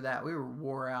mean, after that, we were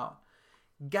wore out.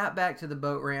 Got back to the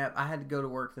boat ramp. I had to go to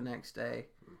work the next day,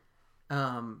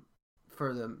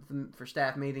 for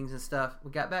staff meetings and stuff. We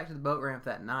got back to the boat ramp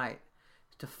that night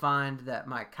to find that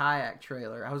my kayak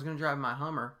trailer. I was going to drive my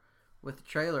Hummer with the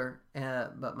trailer,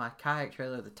 but my kayak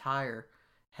trailer, the tire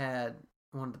had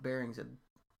one of the bearings had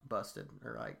busted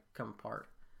or like come apart.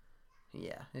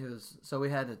 Yeah, it was. So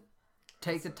we had to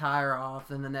take the tire off.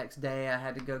 Then the next day, I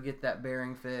had to go get that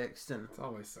bearing fixed and It's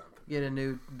always something. get a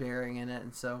new bearing in it.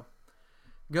 And so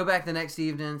go back the next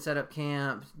evening, set up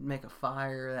camp, make a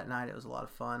fire that night. It was a lot of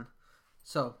fun.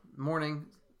 So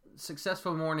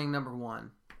successful morning number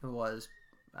 1 was,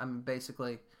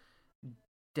 basically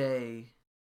day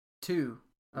 2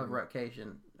 of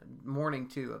Rutcation, morning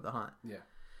 2 of the hunt. Yeah.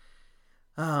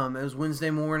 It was Wednesday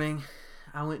morning.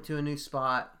 I went to a new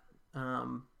spot.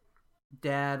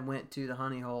 Dad went to the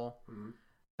honey hole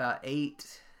about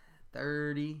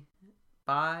 8:35,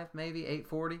 maybe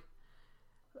 8:40.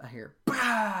 I hear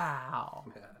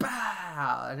bow,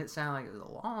 bow, and it sounded like it was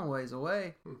a long ways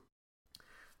away.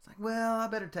 It's like, well, I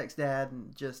better text Dad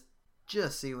and just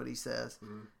see what he says.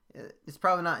 It's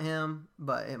probably not him,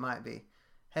 but it might be.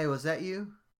 Hey, was that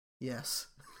you? Yes.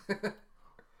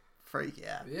 Freak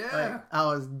yeah. Yeah. Like, I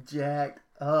was jacked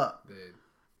up. Dude.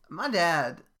 My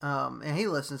dad, and he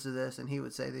listens to this, and he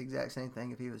would say the exact same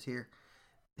thing if he was here.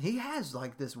 He has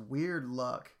like this weird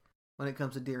luck when it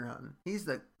comes to deer hunting. He's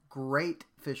the great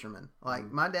fisherman.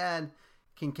 Like my dad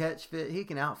can catch fish. He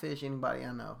can outfish anybody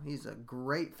I know. He's a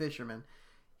great fisherman.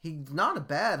 He's not a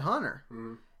bad hunter.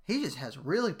 He just has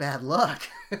really bad luck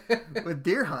with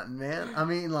deer hunting, man. I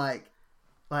mean, like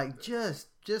just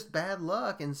bad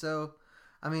luck. And so,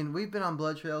 I mean, we've been on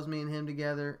blood trails, me and him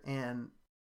together, and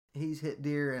he's hit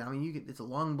deer, and I mean, it's a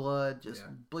lung blood, just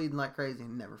bleeding like crazy,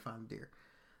 and never find a deer.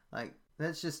 Like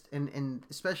that's just, and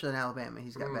especially in Alabama,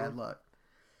 he's got bad luck.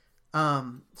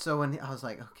 So when I was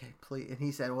like, okay, please, and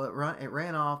he said, well, it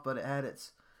ran off, but it had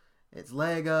its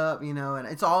leg up, you know, and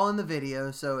it's all in the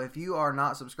video. So if you are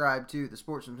not subscribed to the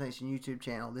Sportsman's Nation YouTube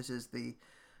channel, this is the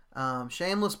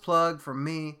shameless plug from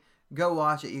me. Go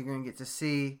watch it. You're going to get to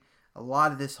see a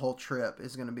lot of this whole trip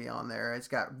is going to be on there. It's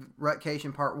got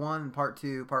Rutcation Part 1 and Part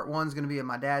 2. Part 1 is going to be of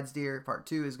my dad's deer. Part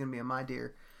 2 is going to be of my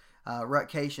deer.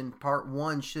 Rutcation Part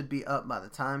 1 should be up by the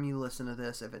time you listen to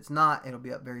this. If it's not, it'll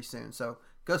be up very soon. So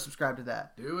go subscribe to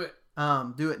that. Do it.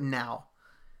 Do it now.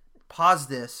 Pause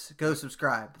this, go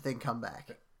subscribe, then come back.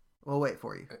 We'll wait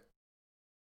for you.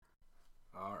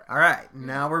 All right. All right,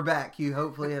 now we're back. You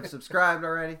hopefully have subscribed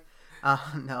already.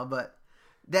 No, but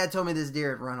Dad told me this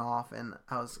deer had run off, and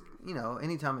I was, you know,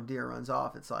 anytime a deer runs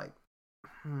off, it's like,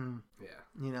 Yeah.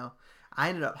 you know. I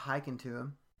ended up hiking to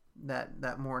him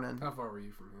that morning. How far were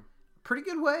you from him? Pretty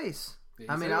good ways.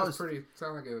 Yeah, I mean, it I was pretty.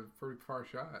 Sound like a pretty far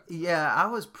shot. Yeah, I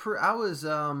was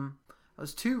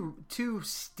two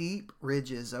steep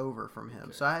ridges over from him.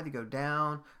 Okay. So I had to go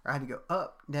down, or I had to go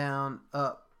up, down,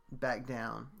 up, back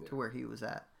down to where he was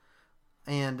at.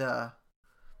 And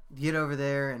get over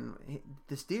there, and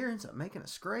this deer ends up making a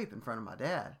scrape in front of my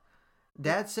dad.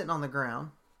 Dad's sitting on the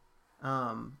ground.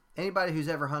 Anybody who's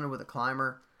ever hunted with a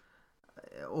climber,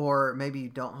 or maybe you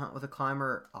don't hunt with a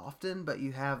climber often, but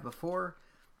you have before,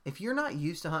 if you're not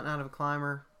used to hunting out of a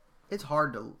climber, it's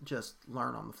hard to just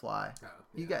learn on the fly. Oh,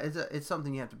 You got it's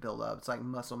something you have to build up. It's like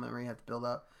muscle memory you have to build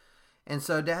up. And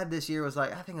so Dad this year was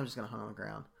like, I think I'm just gonna hunt on the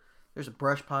ground. There's a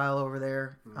brush pile over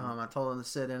there. I told him to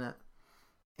sit in it,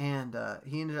 and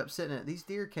he ended up sitting in it. These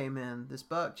deer came in. This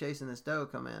buck chasing this doe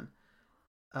come in,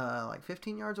 like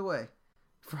 15 yards away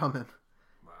from him,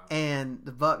 and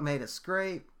the buck made a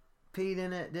scrape, peed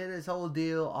in it, did his whole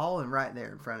deal, all in right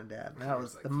there in front of Dad. And that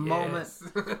was the moment.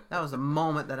 That was the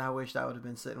moment that I wished I would have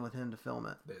been sitting with him to film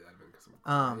it. Dude, that'd been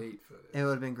some great footage. It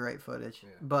would have been great footage. Yeah.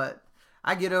 But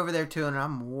I get over there too, and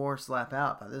I'm war slap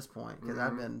out by this point because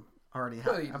I've already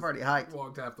hiked.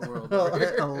 Walked half the world.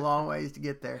 A long ways to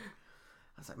get there.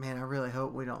 I was like, man, I really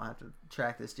hope we don't have to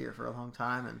track this deer for a long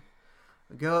time. And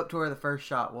we go up to where the first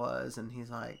shot was, and he's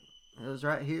like, it was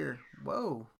right here.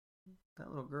 Whoa, that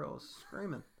little girl is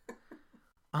screaming.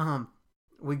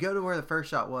 We go to where the first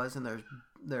shot was, and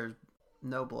there's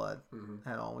no blood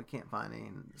at all. We can't find any.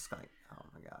 And it's like, oh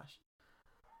my gosh,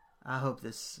 I hope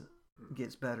this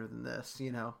gets better than this.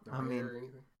 You know, No hair or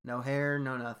anything? no hair,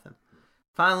 no nothing.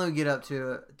 Finally, we get up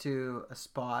to a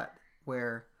spot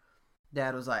where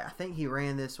Dad was like, I think he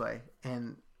ran this way,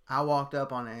 and I walked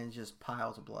up on it, and it's just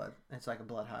piles of blood. It's like a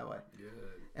blood highway. Good.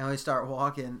 And we start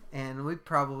walking, and we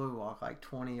probably walk like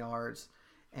 20 yards,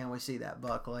 and we see that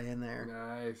buck laying there.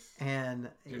 Nice. And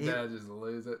Your dad just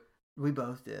lose it. we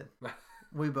both did.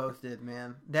 We both did,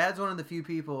 man. Dad's one of the few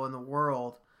people in the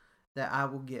world that I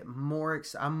will get more.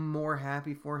 I'm more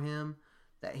happy for him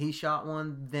that he shot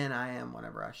one than I am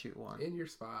whenever I shoot one. In your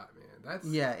spot, man. That's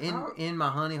in my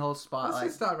honey hole spot. Let's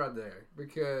just stop right there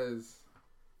because,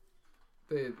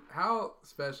 dude, how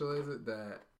special is it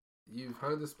that you've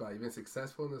hunted the spot, you've been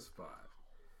successful in the spot,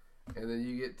 and then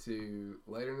you get to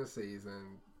later in the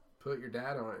season put your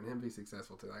dad on it and him be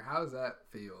successful too? Like, how does that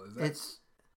feel? It's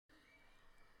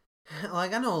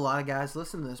like, I know a lot of guys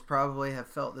listening to this probably have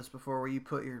felt this before, where you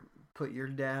put your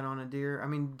dad on a deer. I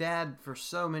mean, Dad for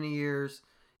so many years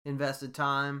invested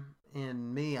time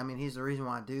in me. I mean, he's the reason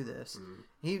why I do this.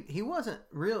 He wasn't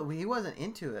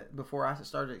into it before I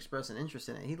started expressing interest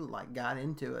in it. He like got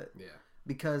into it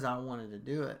because I wanted to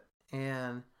do it,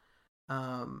 and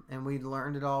we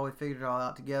learned it all. We figured it all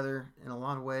out together in a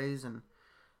lot of ways, and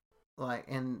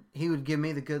he would give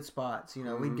me the good spots. You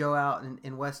know, we'd go out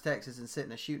in West Texas and sit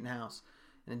in a shooting house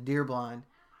in a deer blind.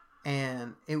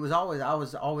 And I was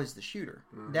always the shooter.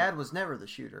 Dad was never the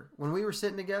shooter. When we were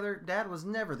sitting together, Dad was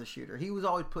never the shooter. He was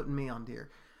always putting me on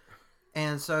deer.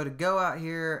 And so to go out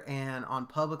here and on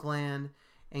public land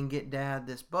and get Dad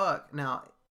this buck. Now,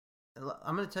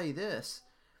 I'm going to tell you this.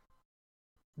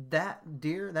 That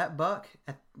deer, that buck,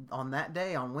 on that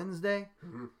day, on Wednesday,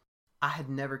 I had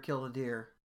never killed a deer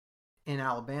in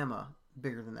Alabama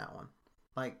bigger than that one.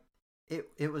 Like,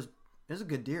 it was a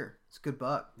good deer. It's a good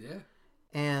buck. Yeah.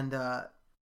 And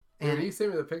when you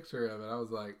sent me the picture of it, I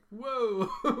was like, "Whoa!"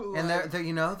 And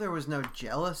there was no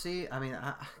jealousy. I mean,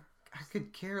 I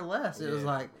could care less. It was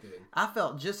like I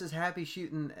felt just as happy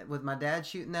shooting with my dad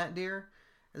shooting that deer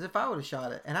as if I would have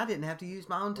shot it, and I didn't have to use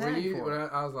my own tag for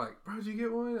it. I was like, "Bro, did you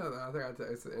get one?" I think I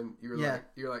texted, and you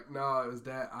were like, "No, it was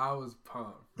Dad." I was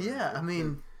pumped. Bro. Yeah, I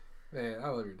mean, man, I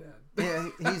love your dad. Yeah,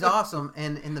 he's awesome.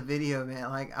 And in the video, man,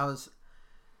 like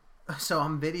so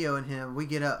I'm videoing him. We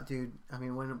get up, dude. I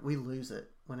mean, when we lose it,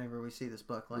 whenever we see this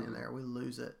buck laying there, we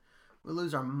lose it. We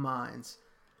lose our minds.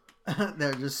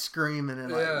 They're just screaming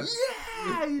and like,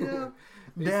 yeah, you know.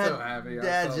 He's so happy.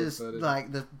 Dad just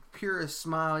like the purest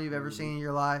smile you've ever seen in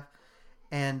your life.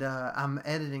 And I'm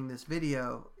editing this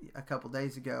video a couple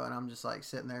days ago, and I'm just like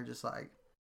sitting there, just like,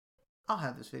 I'll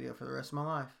have this video for the rest of my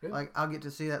life. Yeah. Like, I'll get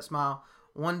to see that smile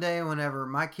one day whenever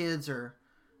my kids are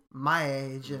my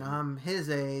age and I'm his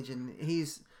age and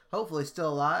he's hopefully still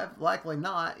alive. Likely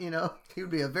not, you know. He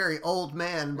would be a very old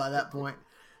man by that point.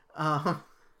 Sorry,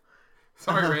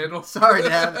 Randall. Sorry,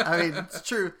 Dad. I mean, it's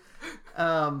true.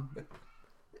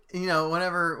 You know,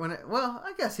 well,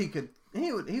 I guess he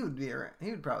would be around. He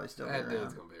would probably still be around. That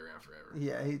dude's going to be around forever.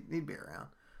 Yeah, he'd be around.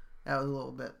 That was a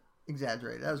little bit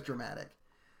exaggerated. That was dramatic.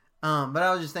 But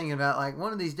I was just thinking about, like,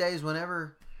 one of these days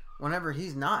whenever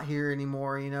he's not here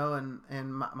anymore, you know, and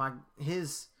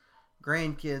his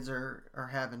grandkids are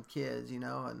having kids, you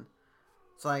know, and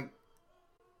it's like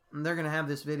they're gonna have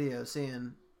this video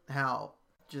seeing how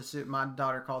my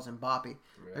daughter calls him Boppy.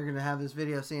 Yeah. They're gonna have this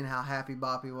video seeing how happy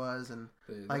Boppy was, and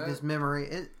dude, this memory.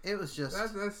 It was just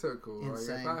that's so cool.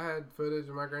 Insane. Like, if I had footage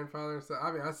of my grandfather and stuff,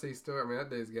 I mean, I see story. I mean, that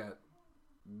dude's got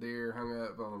deer hung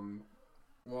up on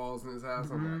walls in his house.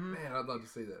 I'm like, man, I'd love to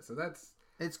see that. So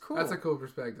it's cool. That's a cool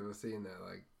perspective of seeing that,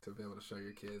 like, to be able to show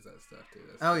your kids that stuff too.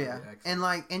 That's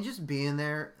and just being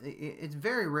there, it's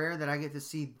very rare that I get to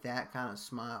see that kind of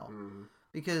smile.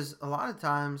 because a lot of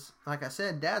times, like I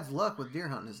said, Dad's luck with deer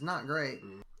hunting is not great.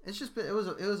 It's just it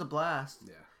was a blast.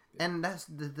 Yeah. And that's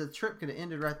the trip could have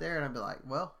ended right there, and I'd be like,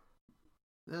 well,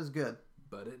 it was good.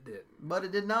 But it didn't. But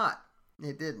it did not.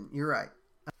 It didn't. You're right.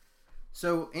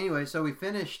 So anyway, we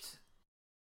finished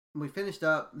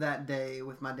up that day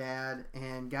with my dad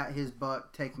and got his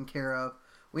buck taken care of.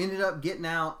 We ended up getting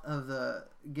out of the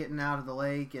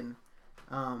lake and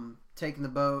taking the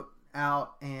boat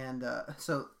out, and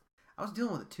so I was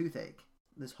dealing with a toothache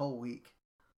this whole week.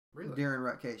 Really? During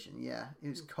rutcation. Yeah, it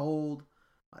was cold.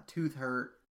 My tooth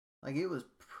hurt. Like, it was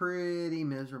pretty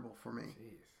miserable for me.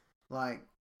 Jeez. Like,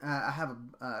 I have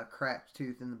a cracked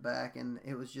tooth in the back, and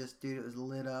it was just, dude, it was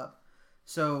lit up.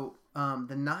 So,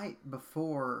 the night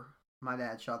before my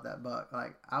dad shot that buck,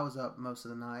 like, I was up most of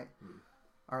the night.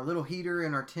 Our little heater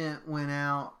in our tent went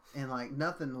out, and, like,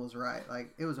 nothing was right.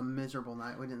 Like, it was a miserable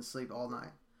night. We didn't sleep all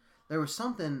night. There was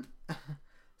something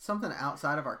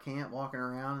outside of our camp walking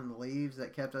around in the leaves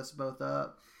that kept us both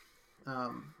up.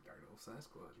 Darn old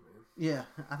Sasquatch, man. Yeah,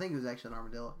 I think it was actually an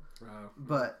armadillo. Wow.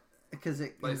 But because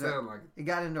it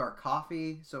got into our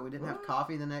coffee, so we didn't have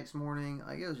coffee the next morning.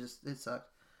 Like, it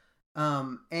sucked.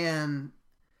 And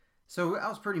so I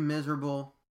was pretty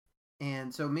miserable.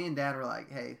 And so me and Dad were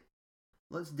like, hey,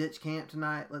 let's ditch camp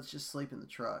tonight. Let's just sleep in the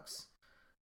trucks.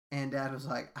 And Dad was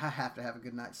like, I have to have a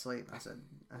good night's sleep. I said,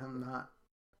 I'm not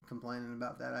complaining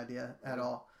about that idea at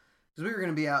all. Because we were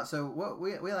going to be out. So what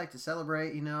we like to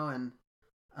celebrate, and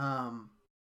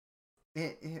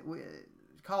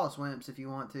call us wimps if you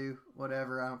want to,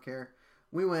 whatever, I don't care.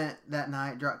 We went that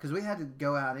night because we had to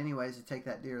go out anyways to take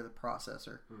that deer to the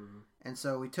processor. And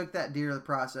so we took that deer to the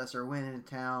processor, went into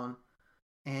town,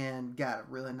 and got a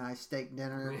really nice steak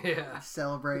dinner. Yeah.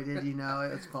 Celebrated, it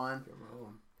was fun. Come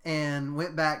on. And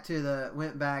went back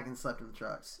and slept in the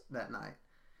trucks that night.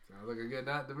 Sounds like a good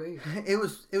night to me. It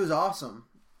was awesome.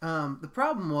 The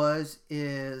problem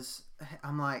is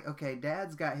I'm like, okay,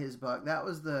 Dad's got his buck. That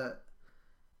was the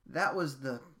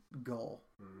goal,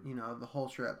 of the whole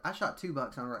trip. I shot 2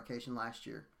 bucks on rutcation last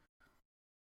year.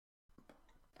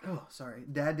 Oh, sorry.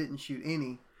 Dad didn't shoot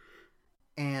any.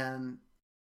 And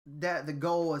the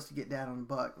goal was to get Dad on a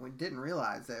buck. We didn't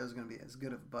realize that it was going to be as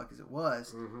good of a buck as it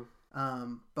was.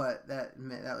 But that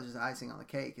was just icing on the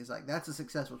cake. It's like, that's a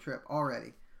successful trip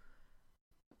already.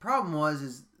 Problem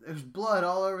is there's blood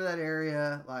all over that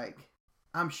area. Like,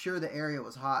 I'm sure the area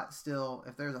was hot still.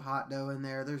 If there's a hot doe in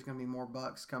there, there's going to be more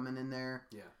bucks coming in there.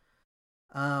 Yeah.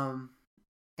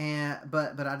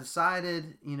 But I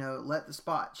decided, let the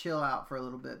spot chill out for a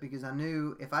little bit, because I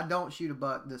knew if I don't shoot a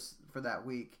buck for that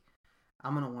week,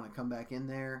 I'm going to want to come back in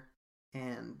there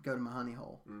and go to my honey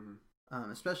hole.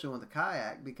 Especially with the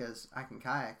kayak, because I can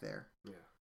kayak there. Yeah.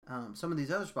 Some of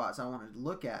these other spots I wanted to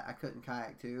look at, I couldn't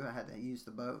kayak to. I had to use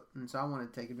the boat, and so I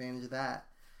wanted to take advantage of that.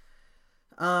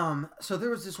 So there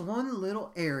was this one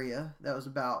little area that was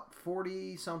about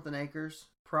 40-something acres,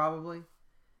 probably,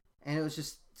 and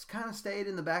it's kind of stayed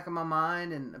in the back of my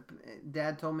mind, and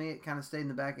Dad told me it kind of stayed in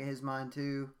the back of his mind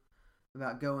too,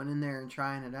 about going in there and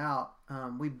trying it out.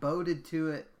 We boated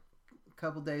to it a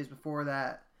couple days before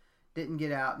that. Didn't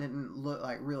get out, didn't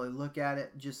really look at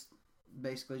it, just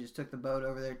took the boat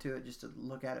over there to it just to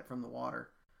look at it from the water.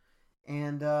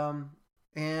 And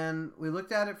we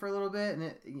looked at it for a little bit,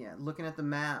 and looking at the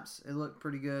maps, it looked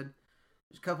pretty good.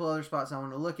 There's a couple other spots I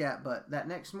wanted to look at, but that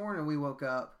next morning we woke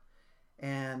up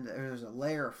and there was a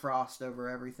layer of frost over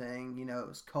everything. It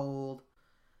was cold.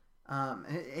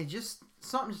 Something just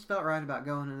felt right about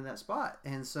going into that spot.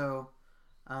 And so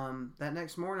that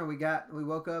next morning we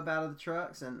woke up out of the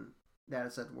trucks, and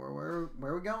Dad said, where are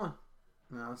we going?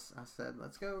 And I said,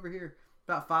 let's go over here.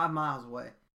 About 5 miles away.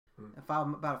 About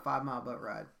a 5-mile boat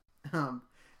ride.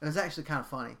 It was actually kind of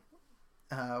funny.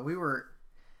 We were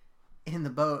in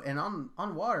the boat, and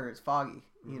on water it's foggy.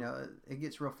 It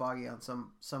gets real foggy on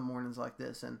some mornings like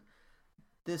this. And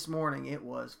this morning it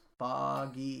was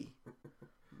foggy.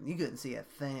 You couldn't see a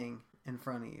thing in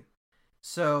front of you.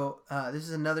 So this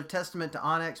is another testament to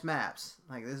onX Maps.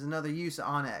 Like, this is another use of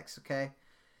onX, okay?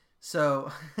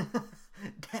 So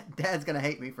Dad's going to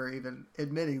hate me for even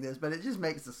admitting this, but it just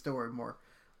makes the story more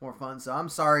fun. So I'm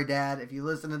sorry, Dad, if you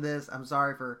listen to this. I'm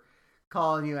sorry for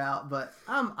calling you out, but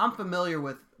I'm familiar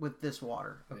with this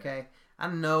water, okay? Yeah. I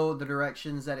know the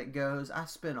directions that it goes. I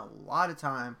spent a lot of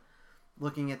time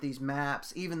looking at these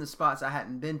maps. Even the spots I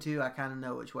hadn't been to, I kind of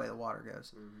know which way the water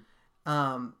goes.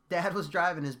 Dad was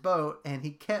driving his boat, and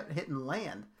he kept hitting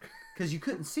land because you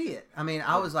couldn't see it. I mean,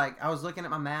 I was looking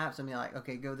at my maps and be like,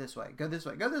 okay, go this way, go this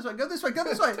way, go this way, go this way, go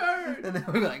this way. Turn. And then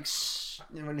we'd be like, shh,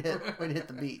 and we'd hit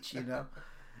the beach,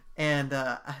 And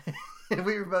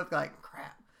we were both like,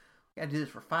 crap, we got to do this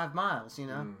for 5 miles, you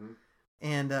know? Mm-hmm.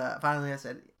 And finally I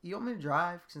said, you want me to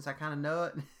drive since I kind of know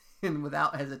it? And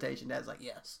without hesitation, Dad's like,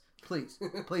 yes, please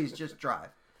just drive.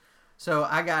 So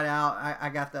I got out, I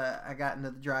got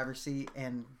into the driver's seat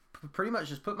and pretty much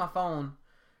just put my phone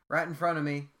right in front of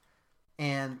me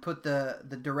and put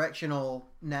the directional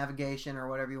navigation or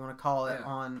whatever you want to call it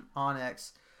on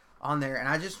Onyx on there, and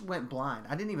I just went blind.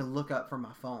 I didn't even look up from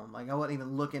my phone. Like I wasn't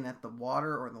even looking at the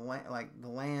water or the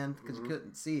land because you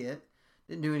couldn't see it.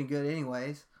 Didn't do any good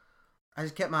anyways. I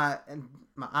just kept my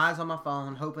eyes on my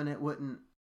phone, hoping it wouldn't,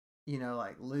 you know,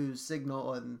 like lose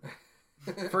signal and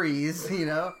freeze, you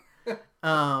know.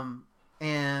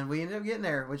 And we ended up getting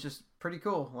there, which is pretty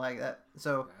cool, like that.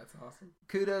 So that's awesome.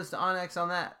 Kudos to Onyx on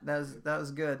that. That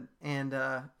was good. And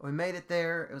we made it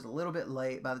there. It was a little bit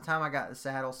late. By the time I got the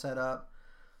saddle set up,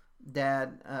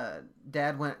 Dad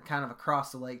went kind of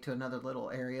across the lake to another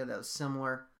little area that was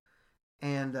similar.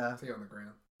 And was he on the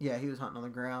ground? Yeah, he was hunting on the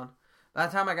ground. By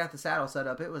the time I got the saddle set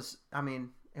up, it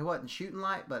wasn't shooting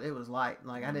light, but it was light.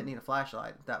 Like I didn't need a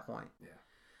flashlight at that point. Yeah.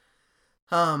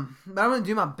 But I'm gonna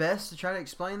do my best to try to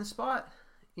explain the spot,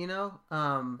 you know,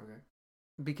 Okay.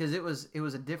 because it was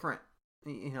a different,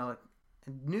 you know,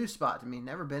 a new spot to me.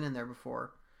 Never been in there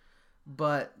before,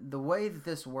 but the way that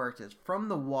this worked is from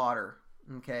the water.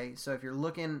 Okay, so if you're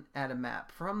looking at a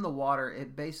map from the water,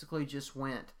 it basically just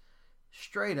went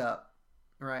straight up,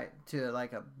 right, to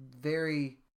like a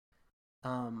very, I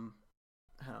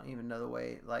don't even know the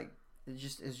way, like it's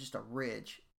just a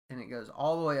ridge. And it goes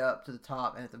all the way up to the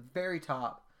top, and at the very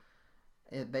top,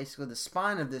 basically the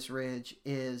spine of this ridge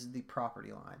is the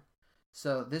property line.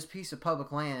 So this piece of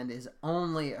public land is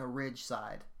only a ridge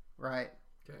side, right?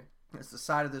 Okay. It's the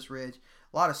side of this ridge.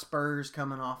 A lot of spurs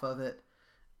coming off of it.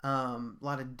 A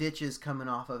lot of ditches coming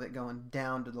off of it going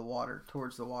down to the water,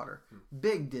 towards the water.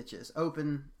 Big ditches,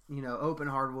 open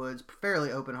hardwoods,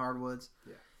 fairly open hardwoods.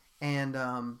 Yeah.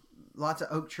 And lots of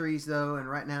oak trees, though, and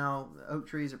right now the oak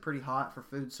trees are pretty hot for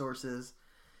food sources.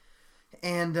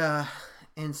 And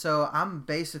so I'm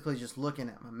basically just looking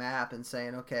at my map and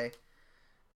saying, okay,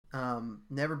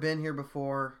 never been here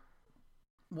before.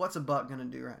 What's a buck gonna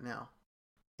do right now?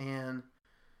 And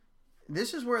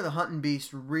this is where the hunting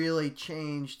beast really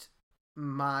changed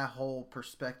my whole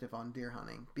perspective on deer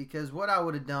hunting, because what I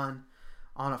would have done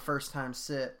on a first time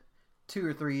sit 2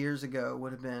 or 3 years ago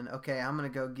would have been, okay, I'm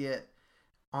going to go get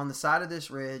on the side of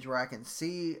this ridge where I can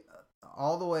see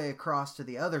all the way across to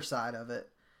the other side of it,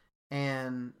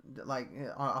 and like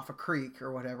off a creek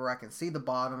or whatever, I can see the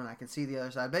bottom and I can see the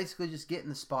other side. Basically just get in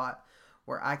the spot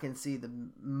where I can see the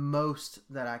most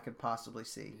that I could possibly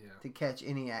see to catch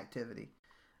any activity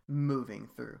moving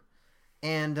through.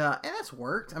 And that's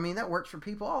worked. I mean, that works for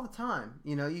people all the time.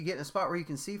 You know, you get in a spot where you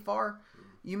can see far,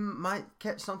 you might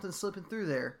catch something slipping through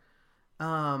there.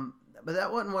 But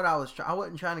that wasn't what I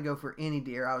wasn't trying to go for any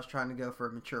deer. I was trying to go for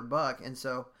a mature buck. And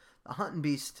so the hunting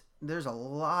beast, there's a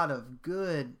lot of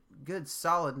good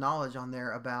solid knowledge on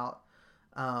there about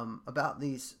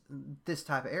this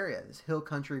type of area, this hill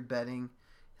country bedding,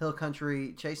 hill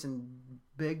country chasing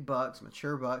big bucks,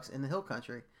 mature bucks in the hill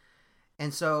country.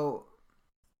 And so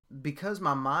because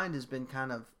my mind has been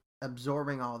kind of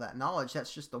absorbing all that knowledge,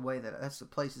 that's just that's the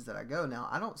places that I go. Now,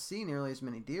 I don't see nearly as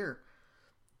many deer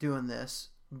doing this,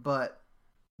 but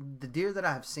the deer that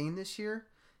I have seen this year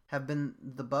have been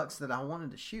the bucks that I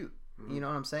wanted to shoot. Mm-hmm. You know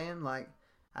what I'm saying? Like,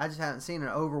 I just haven't seen an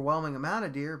overwhelming amount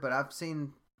of deer, but I've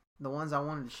seen the ones I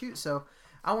wanted to shoot. So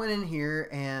I went in here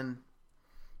and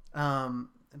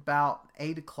about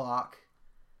 8 o'clock.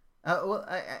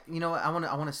 You know what? I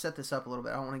want to set this up a little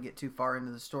bit. I don't want to get too far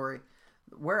into the story.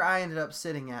 Where I ended up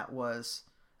sitting at was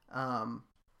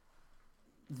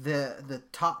the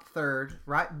top third,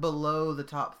 right below the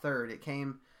top third. It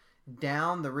came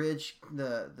down the ridge,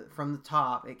 from the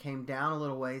top. It came down a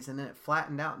little ways, and then it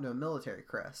flattened out into a military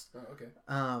crest. Oh, okay.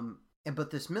 But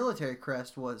this military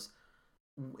crest was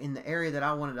in the area that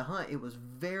I wanted to hunt. It was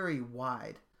very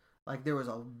wide. Like, there was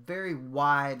a very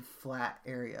wide, flat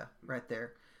area right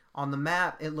there. On the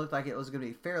map, it looked like it was going to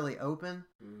be fairly open.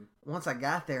 Mm. Once I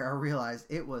got there, I realized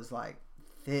it was like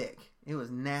thick. It was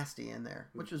nasty in there,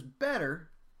 which was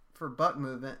better for buck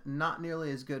movement, not nearly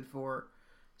as good for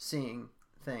seeing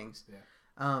things.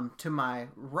 Yeah. To my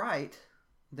right,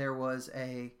 there was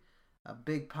a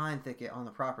big pine thicket on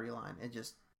the property line. It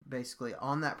just basically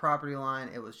on that property line,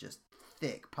 it was just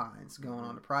thick pines going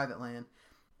on to private land,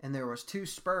 and there was 2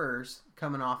 spurs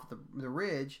coming off the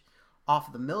ridge, off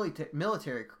of the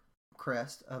military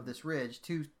crest of this ridge.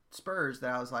 2 spurs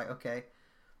that I was like, okay,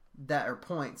 that are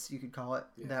points, you could call it,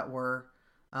 that were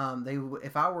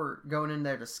if I were going in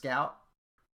there to scout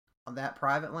on that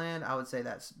private land, I would say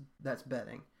that's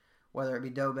bedding. whether it be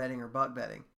doe bedding or buck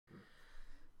bedding.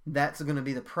 That's going to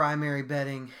be the primary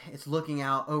bedding. It's looking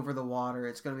out over the water.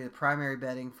 It's going to be the primary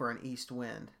bedding for an east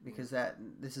wind because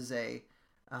this is a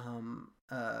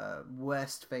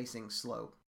west-facing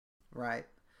slope, right?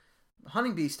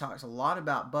 Hunting Beast talks a lot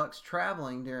about bucks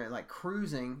traveling during, like,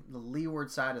 cruising the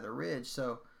leeward side of the ridge.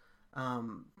 So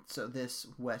this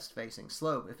west-facing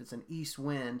slope, if it's an east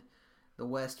wind, the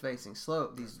west-facing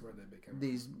slope,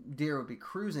 these deer would be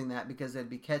cruising that because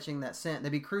they'd be catching that scent.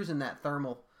 They'd be cruising that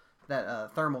thermal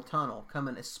tunnel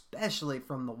coming especially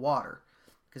from the water,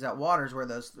 because that water is where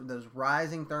those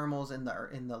rising thermals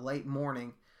in the late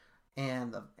morning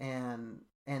and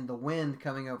the wind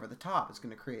coming over the top is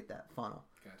going to create that funnel.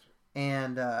 Gotcha.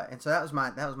 And so that was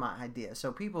my idea.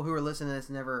 So people who are listening to this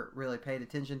never really paid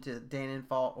attention to Dan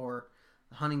Infalt or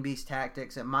Hunting Beast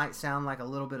Tactics. It might sound like a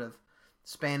little bit of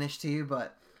Spanish to you,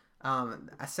 but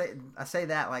I say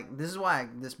that like this is why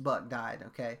this buck died.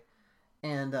 Okay.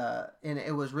 And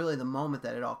it was really the moment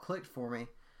that it all clicked for me.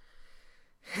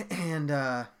 And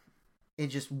it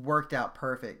just worked out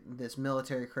perfect. This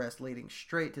military crest leading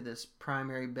straight to this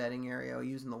primary bedding area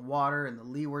using the water and the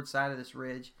leeward side of this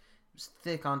ridge. It was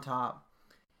thick on top.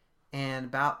 And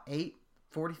about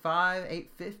 8:45,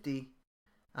 8:50,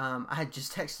 I had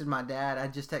just texted my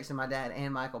dad.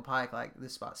 And Michael Pike like,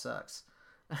 this spot sucks.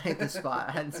 I hate this spot.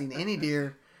 I hadn't seen any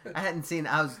deer. I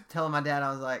was telling my dad, I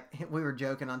was like, we were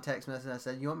joking on text message. I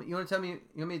said, you want me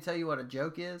to tell you what a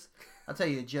joke is? I'll tell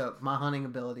you a joke. My hunting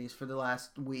abilities for the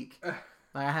last week. Like,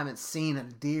 I haven't seen a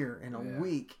deer in a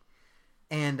week.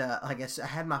 And like I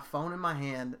had my phone in my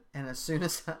hand, and as soon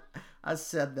as I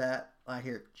said that, I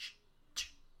hear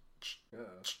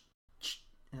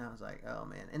and I was like, oh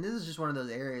man. And this is just one of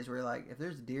those areas where like, if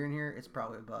there's a deer in here, it's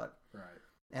probably a buck. Right.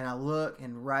 And I look,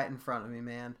 and right in front of me,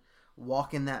 man,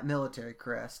 walking that military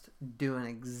crest, doing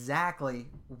exactly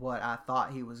what I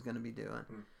thought he was going to be doing.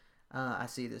 I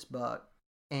see this buck,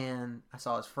 and I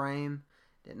saw his frame.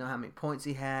 Didn't know how many points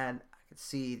he had. I could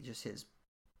see just his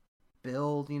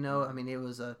build, you know. I mean, it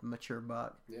was a mature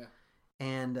buck. Yeah.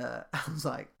 And I was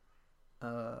like,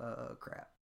 crap.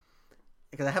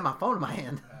 Because I had my phone in my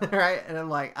hand, right? And I'm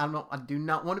like, I do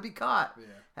not want to be caught. Yeah.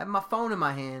 I have my phone in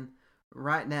my hand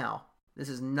right now. This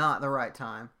is not the right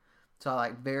time. So I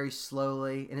like very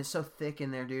slowly, and it's so thick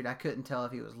in there, dude. I couldn't tell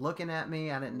if he was looking at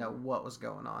me. I didn't know what was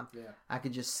going on. Yeah. I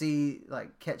could just see,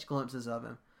 like, catch glimpses of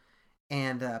him.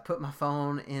 And put my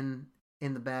phone in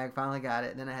the bag, finally got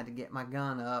it. Then I had to get my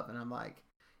gun up, and I'm like,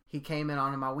 he came in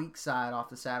on my weak side off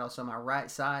the saddle, so my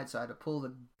right side, so I had to pull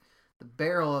the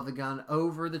barrel of the gun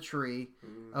over the tree,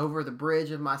 over the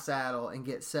bridge of my saddle, and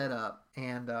get set up.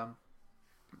 And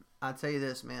I'll tell you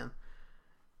this, man.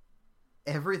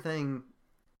 Everything,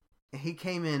 he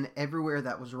came in everywhere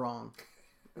that was wrong,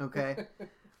 okay?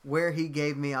 Where he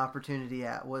gave me opportunity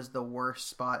at was the worst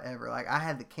spot ever. Like, I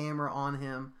had the camera on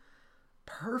him,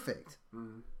 perfect.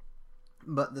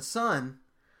 But the sun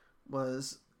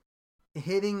was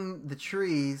hitting the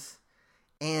trees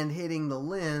and hitting the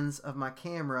lens of my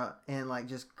camera and, like,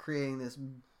 just creating this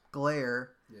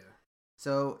glare. Yeah.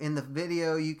 So, in the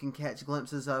video, you can catch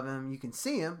glimpses of him. You can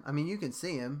see him. I mean, you can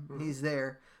see him. He's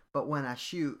there. But when I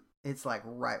shoot, it's like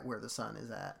right where the sun is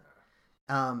at.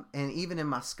 And even in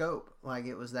my scope, like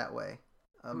it was that way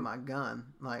of my gun.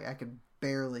 Like I could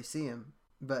barely see him.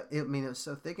 But it was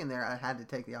so thick in there, I had to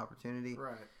take the opportunity.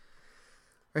 Right.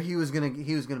 Or he was gonna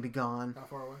be gone. How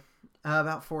far away?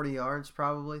 About 40 yards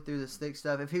probably through this thick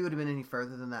stuff. If he would have been any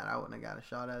further than that, I wouldn't have got a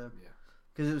shot at him. Yeah.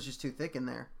 Because it was just too thick in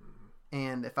there.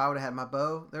 And if I would have had my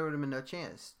bow, there would have been no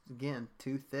chance. Again,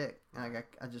 too thick. And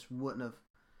I just wouldn't have.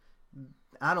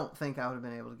 I don't think I would have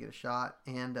been able to get a shot.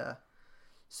 And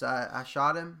so I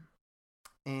shot him,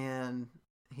 and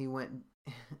he went.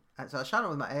 So I shot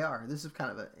him with my AR. This is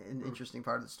kind of an interesting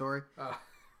part of the story.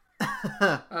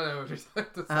 I know what you're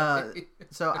trying to say.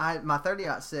 So my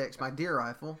 30-06, my deer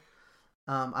rifle,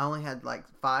 I only had like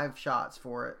 5 shots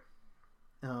for it.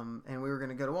 And we were going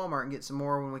to go to Walmart and get some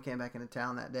more when we came back into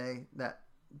town that day, that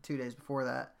 2 days before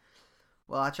that.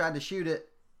 Well, I tried to shoot it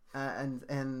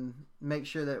and make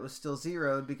sure that it was still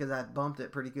zeroed because I had bumped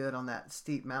it pretty good on that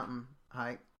steep mountain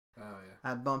hike. Oh,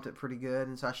 yeah. I bumped it pretty good,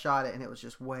 and so I shot it, and it was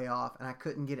just way off, and I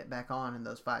couldn't get it back on in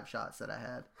those 5 shots that I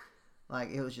had. Like,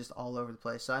 it was just all over the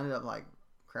place. So I ended up like,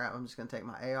 crap, I'm just going to take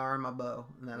my AR and my bow,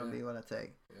 and that'll be what I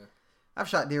take. Yeah. I've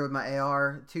shot deer with my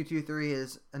AR. 223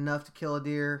 is enough to kill a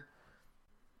deer.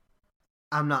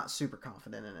 I'm not super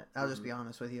confident in it. I'll just be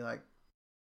honest with you, like,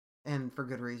 and for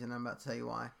good reason. I'm about to tell you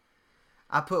why.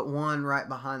 I put one right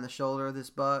behind the shoulder of this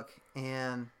buck,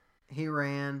 and he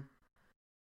ran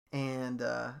and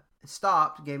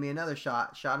stopped, gave me another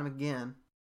shot, shot him again,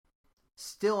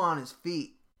 still on his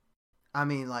feet, I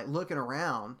mean, like looking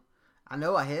around, I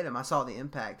know I hit him. I saw the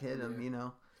impact hit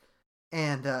him,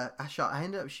 And I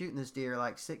ended up shooting this deer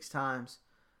like 6 times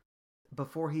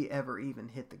before he ever even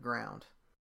hit the ground.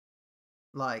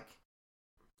 Like,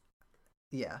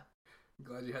 yeah.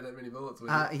 Glad you had that many bullets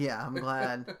with you. Yeah, I'm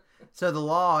glad. So the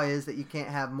law is that you can't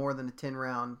have more than a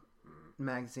 10-round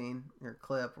magazine or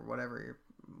clip or whatever you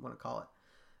want to call it.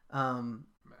 Magazine.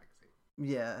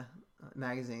 Yeah,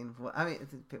 magazine. I mean,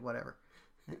 whatever.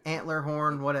 Antler,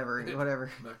 horn, whatever.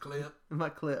 My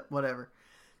clip, whatever.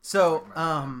 So,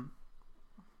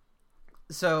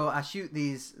 so I shoot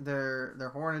these.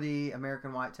 They're Hornady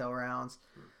American whitetail rounds.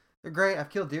 They're great. I've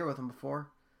killed deer with them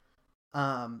before.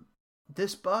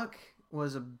 This buck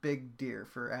was a big deer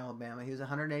for Alabama. He was a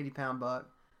 180-pound buck.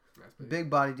 That's big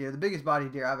body deer. The biggest body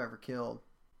deer I've ever killed.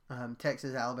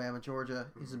 Texas, Alabama, Georgia.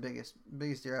 He's the biggest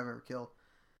deer I've ever killed.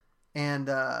 And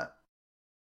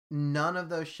none of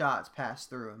those shots passed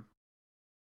through him.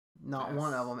 Not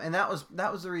one of them. And that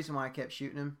was the reason why I kept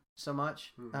shooting him so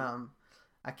much. Mm-hmm.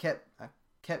 I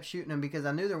kept shooting him because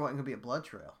I knew there wasn't going to be a blood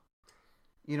trail.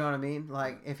 You know what I mean?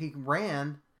 Like, if he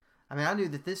ran, I mean, I knew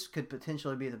that this could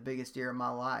potentially be the biggest deer of my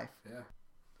life. Yeah.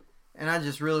 And I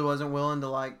just really wasn't willing to,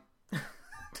 like,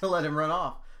 to let him run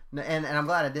off. And I'm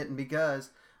glad I didn't,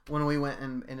 because when we went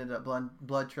and ended up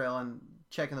blood trail and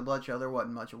checking the blood trail, there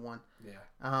wasn't much of one.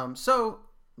 Yeah. So,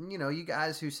 you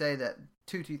guys who say that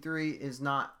 223 is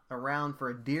not around for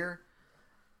a deer,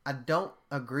 I don't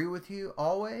agree with you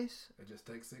always. It just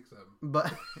takes 6 of them.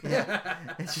 But yeah,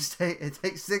 it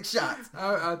takes 6 shots.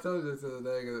 I told you this the other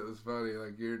day because it was funny.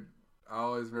 Like I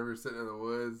always remember sitting in the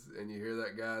woods and you hear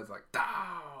that guy's like,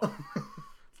 "Dow,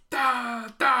 dow,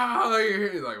 dow."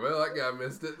 You're like, well, that guy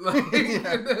missed it. Like,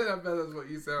 I bet that's what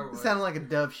you sound like. It sounded like a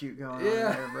dove shoot going on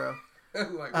there, bro.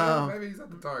 Like, well, maybe he's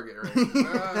at the target range.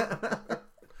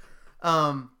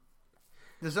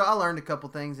 So I learned a couple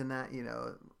things in that,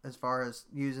 as far as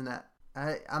using that.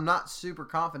 I'm not super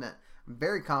confident. I'm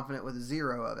very confident with a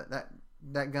 0 of it.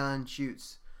 That gun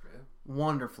shoots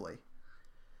wonderfully.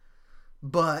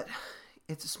 But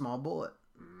it's a small bullet.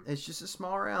 It's just a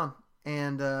small round.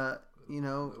 And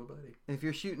little buddy. if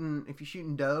you're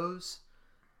shooting does,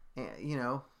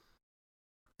 and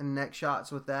neck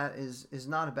shots with that is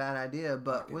not a bad idea.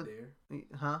 But pocket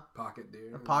deer. Pocket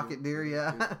deer. A pocket deer,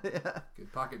 yeah.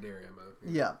 Good pocket deer ammo.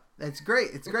 Yeah, it's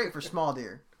great. It's great for small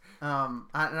deer.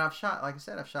 I've shot, like I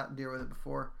said, I've shot deer with it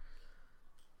before.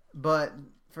 But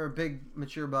for a big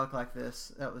mature buck like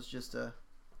this, that was just it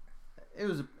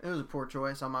was a poor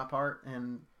choice on my part,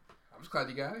 and I'm just glad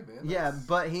you got it, man. Yeah,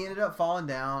 but he ended up falling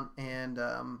down, and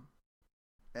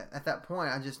at that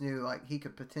point, I just knew like he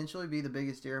could potentially be the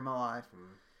biggest deer in my life.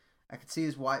 I could see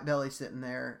his white belly sitting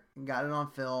there. Got it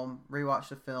on film. Rewatched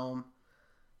the film.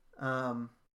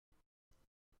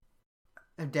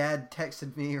 Dad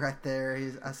texted me right there.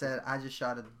 I said, I just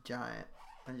shot a giant.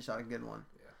 I just shot a good one.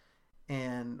 Yeah.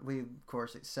 And we, of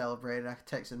course, celebrated. I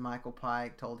texted Michael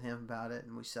Pike, told him about it,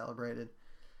 and we celebrated.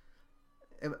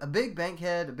 A big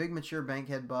bankhead, a big mature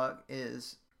bankhead buck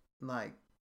is like,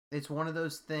 it's one of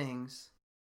those things.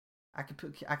 I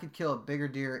could kill a bigger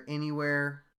deer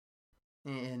anywhere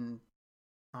on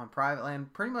private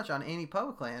land, pretty much on any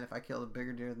public land. If I killed a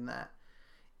bigger deer than that,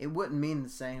 it wouldn't mean the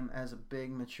same as a big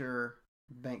mature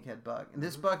bankhead buck. And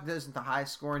this buck isn't the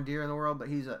highest scoring deer in the world, but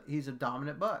he's a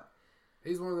dominant buck.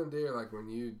 He's one of them deer, like when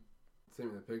you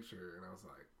sent me the picture and I was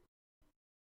like,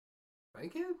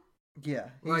 bankhead? Yeah.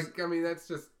 Like, I mean, that's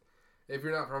just, if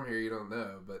you're not from here, you don't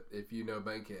know, but if you know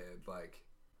bankhead, like,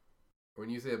 when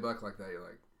you see a buck like that, you're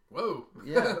like, whoa.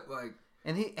 Yeah. Like,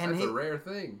 that's a rare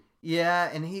thing. Yeah,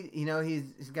 and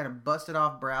he's got a busted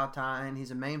off brow tine.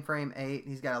 He's a mainframe 8.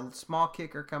 He's got a small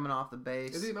kicker coming off the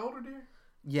base. Is he an older deer?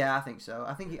 Yeah, I think so.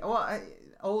 I think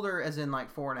older as in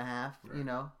like 4.5.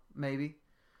 Right. Maybe.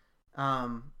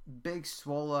 Big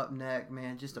swole up neck,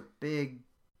 man. Just a big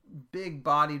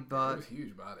bodied buck. It was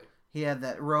huge body. He had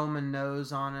that Roman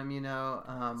nose on him.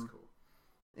 That's cool.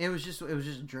 It was just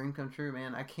a dream come true,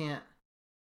 man. I can't.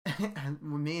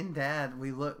 Me and Dad,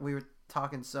 we were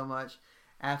talking so much.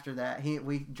 After that,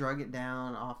 we drug it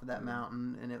down off of that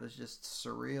mountain, and it was just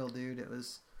surreal, dude. It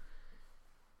was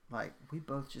like we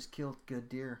both just killed good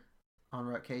deer on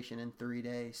Rutcation in 3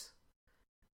 days.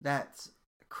 That's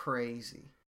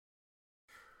crazy.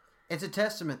 It's a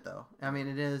testament, though. I mean,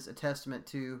 it is a testament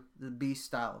to the beast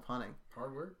style of hunting.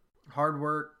 Hard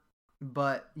work,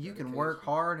 but you can work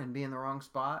hard and be in the wrong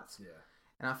spots. Yeah.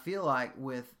 And I feel like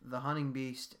with the hunting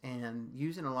beast and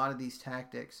using a lot of these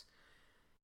tactics,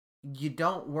 you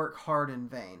don't work hard in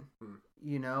vain.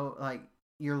 Like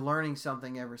you're learning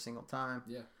something every single time.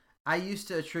 Yeah. I used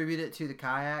to attribute it to the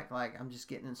kayak, like I'm just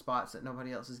getting in spots that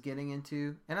nobody else is getting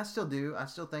into, and I still do. I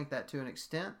still think that to an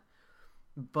extent,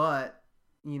 but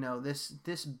you know, this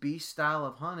beast style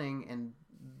of hunting and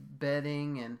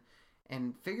bedding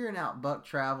and figuring out buck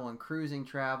travel and cruising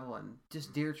travel and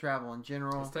just deer travel in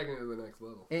general. It's taking it to the next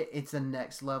level. It's a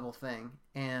next level thing,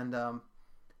 and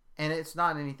it's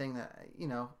not anything that, you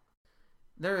know,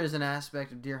 there is an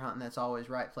aspect of deer hunting that's always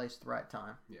right place at the right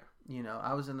time. Yeah. You know,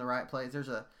 I was in the right place. There's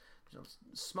a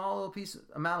small little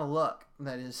amount of luck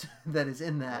that is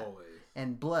in that, Always.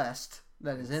 and blessed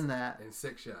that is in that. And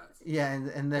 6 shots. Yeah,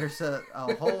 and there's a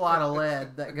whole lot of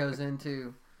lead that goes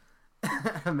into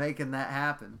making that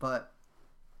happen. But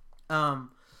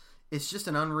it's just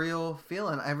an unreal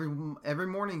feeling. Every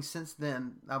morning since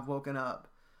then, I've woken up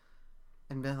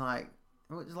and been like,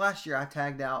 last year I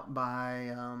tagged out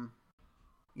by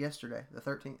yesterday, the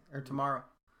 13th, or tomorrow.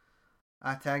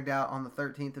 I tagged out on the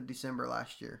 13th of December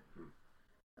last year.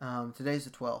 Today's the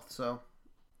 12th, so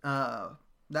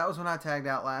that was when I tagged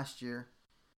out last year.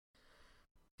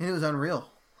 And it was unreal.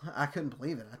 I couldn't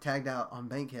believe it. I tagged out on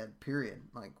Bankhead, period.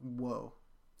 Like, whoa.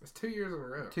 It's 2 years in a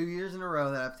row. 2 years in a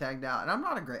row that I've tagged out. And I'm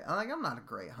not a great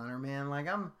hunter, man. Like,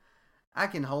 I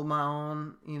can hold my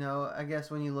own, you know. I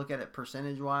guess when you look at it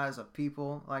percentage-wise of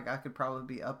people, like, I could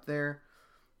probably be up there.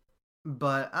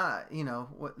 But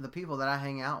the people that I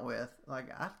hang out with, like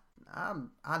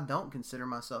I don't consider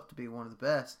myself to be one of the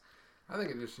best. I think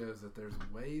it just shows that there's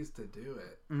ways to do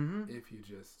it if you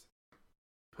just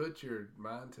put your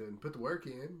mind to it and put the work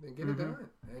in and get it done.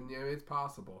 And you know, it's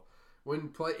possible.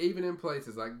 Even in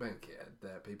places like Bankhead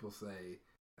that people say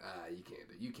you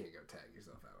can't go tag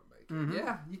yourself out on Bankhead.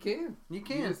 Yeah, you can. You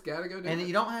just gotta go do it. And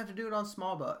you don't have to do it on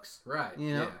small bucks. Right.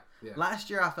 You know. Yeah. Last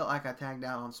year I felt like I tagged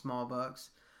out on small bucks.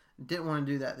 Didn't want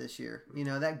to do that this year. You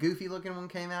know, that goofy looking one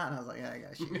came out and I was like, yeah, I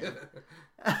got you.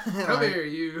 Come here,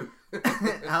 you.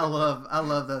 I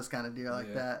love those kind of deer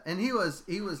like that. And he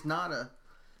wasn't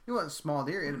a small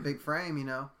deer. He had a big frame, you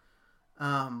know.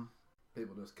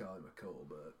 People just call him a coal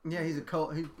butt. Yeah, he's coal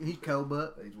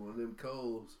butt. He's one of them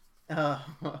coals. Kill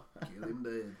him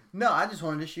dead. No, I just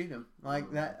wanted to shoot him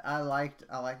like that. I liked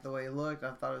the way he looked.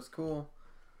 I thought it was cool.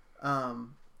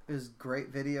 It was great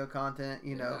video content,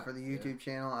 you know, for the YouTube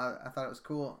channel. I thought it was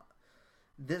cool.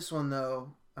 This one,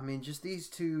 though, I mean, just these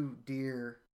two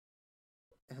deer,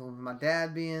 and with my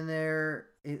dad being there,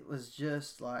 it was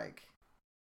just like...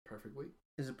 Perfect week.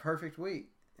 It was a perfect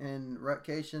week. And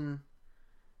Rutcation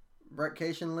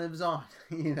lives on,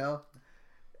 you know.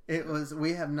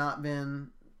 We have not been...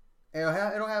 It'll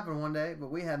happen one day,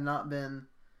 but we have not been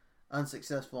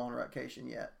unsuccessful on Rutcation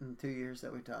yet in 2 years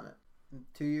that we've done it.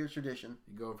 2 years tradition.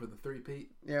 You going for the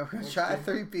 3-peat? Yeah, we're gonna try a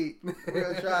 3-peat. We're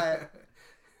gonna try it.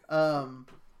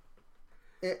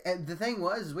 And the thing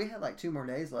was, we had like 2 more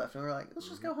days left, and we were like, let's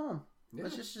just go home. Yeah.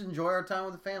 Let's just enjoy our time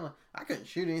with the family. I couldn't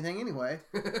shoot anything anyway,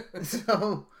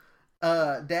 so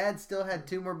Dad still had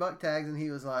 2 more buck tags, and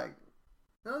he was like,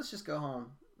 no, let's just go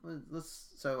home.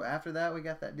 So after that, we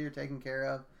got that deer taken care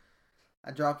of.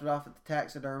 I dropped it off at the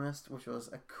taxidermist, which was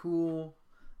a cool.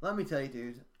 Let me tell you,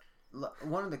 dude.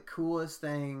 One of the coolest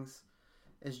things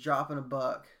is dropping a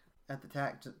buck at the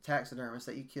taxidermist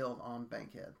that you killed on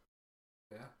Bankhead.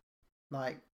 Yeah.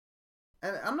 Like,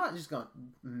 and I'm not just going to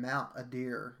mount a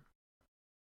deer.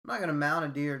 I'm not going to mount a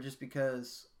deer just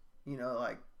because, you know,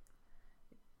 like,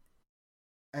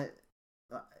 what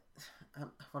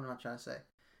am I trying to say?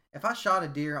 If I shot a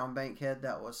deer on Bankhead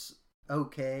that was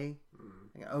okay,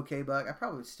 like an okay buck, I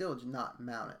probably would still not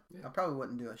mount it. Yeah. I probably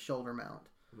wouldn't do a shoulder mount.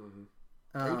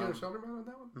 Are you doing a shoulder mount on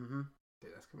that one? Mm-hmm.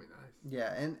 Dude, that's going to be nice.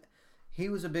 Yeah, and he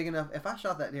was a big enough... If I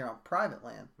shot that deer on private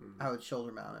land, I would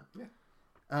shoulder mount him.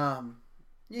 Yeah.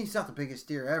 He's not the biggest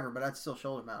deer ever, but I'd still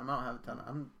shoulder mount him. I don't have a ton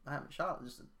of... I haven't shot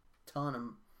just a ton of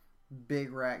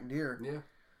big rack deer. Yeah.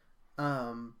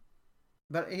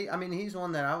 But he's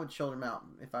one that I would shoulder mount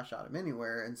if I shot him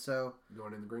anywhere, and so...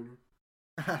 Going in the green room?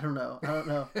 I don't know.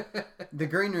 The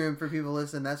green room, for people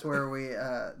listening, that's where we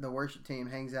the worship team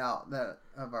hangs out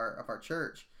of our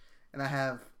church, and I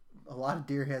have a lot of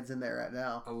deer heads in there right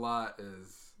now. A lot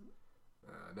is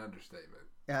an understatement.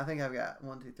 Yeah, I think I've got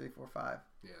 1, 2, 3, 4, 5.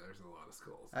 Yeah, there's a lot of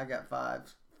skulls. I got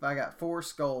 5. I got 4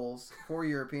 skulls, 4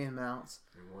 European mounts,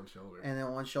 and 1 shoulder, and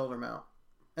then 1 shoulder mount.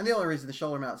 And the only reason the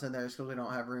shoulder mount's in there is because we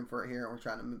don't have room for it here, and we're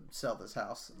trying to sell this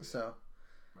house. Yeah. So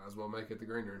might as well make it the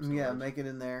green room. Yeah, make it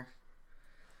in there.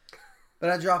 But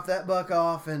I dropped that buck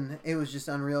off, and it was just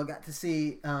unreal. Got to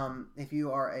see, if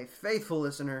you are a faithful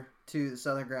listener to the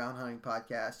Southern Ground Hunting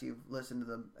Podcast, you've listened to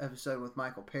the episode with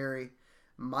Michael Perry.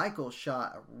 Michael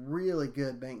shot a really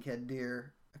good bankhead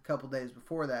deer a couple days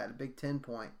before that, a big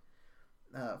 10-point.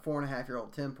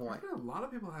 4.5-year-old 10-point. A lot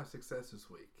of people have success this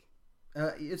week.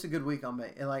 It's a good week on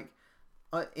bait. Like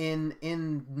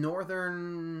in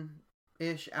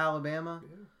northern-ish Alabama,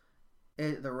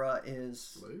 the rut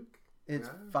is Luke. It's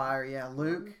fire. Yeah,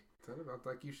 Luke. I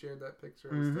think you shared that picture.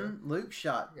 And stuff. Luke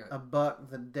shot a buck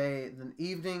the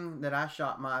evening that I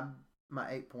shot my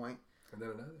 8-point, and then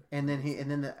another. And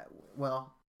then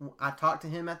I talked to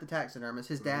him at the taxidermist.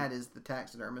 His dad is the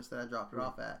taxidermist that I dropped it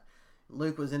off at.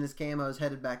 Luke was in his camos,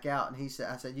 headed back out, and I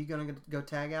said, "You gonna go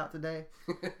tag out today?"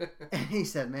 And he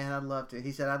said, "Man, I'd love to."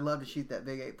 He said, "I'd love to shoot that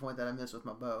big 8-point that I missed with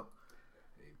my bow."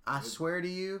 I swear to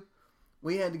you,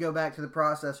 we had to go back to the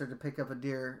processor to pick up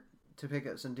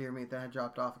some deer meat that I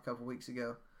dropped off a couple weeks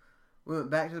ago. We went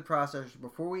back to the processor.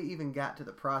 Before we even got to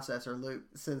the processor, Luke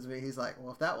sends me, he's like,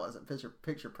 "Well, if that wasn't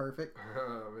picture perfect."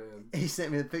 Oh, man. He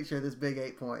sent me the picture of this big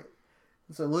 8-point.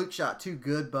 So Luke shot 2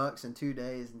 good bucks in 2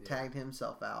 days and tagged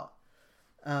himself out.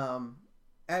 I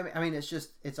mean,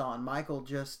 it's on. Michael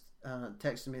just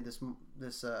texted me this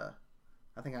I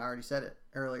think I already said it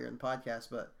earlier in the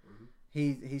podcast, but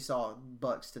he saw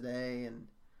bucks today, and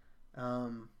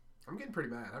I'm getting pretty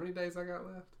mad. How many days I got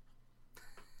left?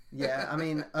 Yeah, I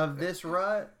mean, of this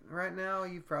rut right now,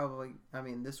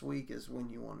 this week is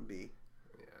when you want to be.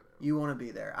 Yeah, I know. You want to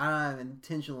be there. I'm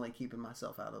intentionally keeping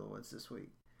myself out of the woods this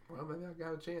week. Well, maybe I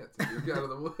got a chance if you go to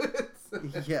the woods.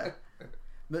 Yeah.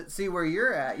 But see where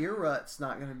you're at, your rut's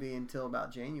not going to be until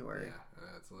about January. Yeah,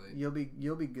 that's late.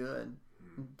 You'll be good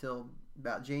until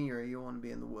about January. You'll want to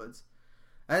be in the woods.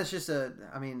 That's just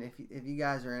if you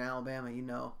guys are in Alabama, you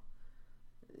know,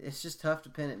 it's just tough to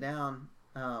pin it down.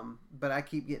 But I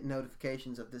keep getting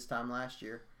notifications of this time last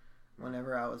year,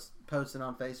 whenever I was posting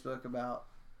on Facebook about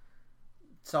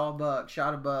saw a buck,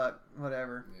 shot a buck,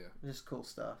 whatever. Yeah, just cool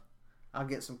stuff. I'll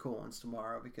get some cool ones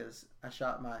tomorrow because I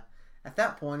shot at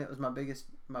that point it was my biggest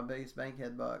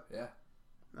bankhead buck. Yeah.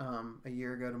 A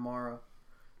year ago tomorrow,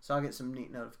 so I'll get some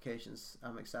neat notifications.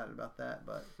 I'm excited about that.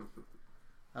 But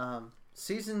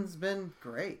season's been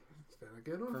great. It's been a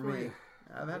good one for me. Me.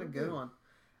 I've had a good one.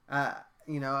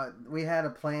 We had a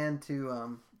plan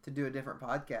to do a different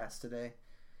podcast today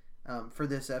for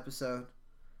this episode,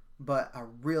 but I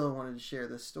really wanted to share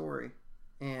this story,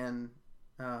 and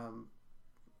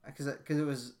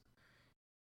because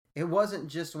it wasn't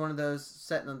just one of those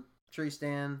sitting on a tree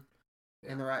stand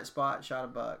in the right spot, shot a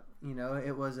buck. You know,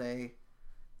 it was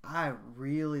I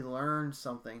really learned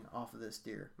something off of this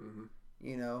deer. Mm-hmm.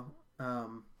 You know,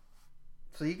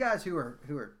 so you guys who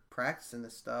are practicing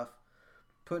this stuff,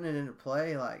 putting it into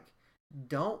play, like,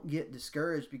 don't get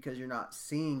discouraged because you're not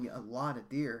seeing a lot of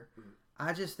deer. Mm-hmm.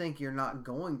 I just think you're not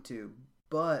going to.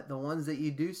 But the ones that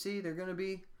you do see, I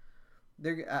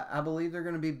believe they're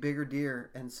going to be bigger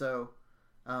deer, and so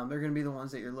they're going to be the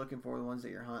ones that you're looking for, the ones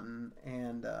that you're hunting.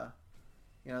 And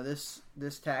this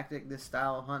tactic, this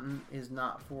style of hunting is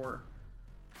not for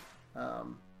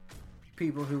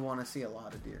people who want to see a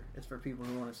lot of deer. It's for people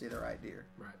who want to see the right deer.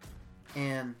 Right.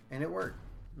 And it worked.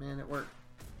 Man, it worked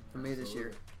for me this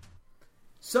year.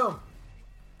 So,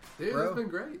 dude, bro, it's been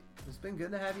great. It's been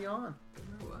good to have you on.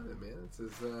 I love it, man. This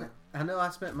is, I know I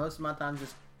spent most of my time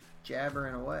just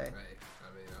jabbering away. Right.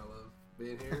 I mean, I love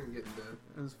being here and getting to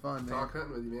it was fun, talk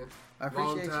hunting with you, man. I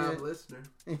appreciate you. Long-time listener.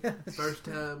 Yeah. First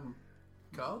time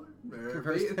caller?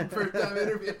 First time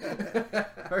interview?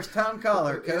 First time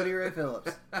caller, Cody Ray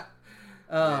Phillips.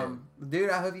 Dude,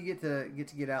 I hope you get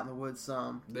out in the woods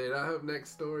some. Dude, I hope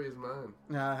next story is mine.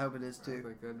 No, I hope it is too. I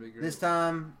think that'd be great. This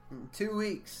time, in 2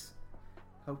 weeks,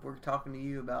 hope we're talking to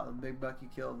you about the big buck you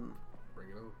killed in Bring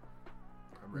it on.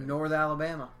 I'm ready. North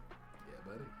Alabama. Yeah,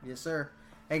 buddy. Yes, sir.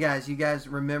 Hey, guys, you guys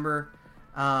remember,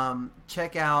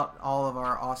 check out all of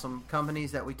our awesome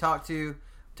companies that we talk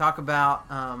about.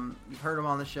 You've heard them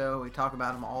on the show. We talk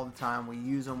about them all the time. We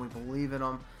use them. We believe in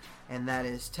them. And that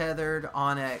is Tethered,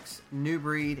 Onyx, New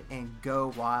Breed, and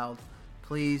Go Wild.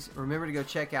 Please remember to go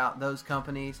check out those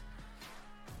companies.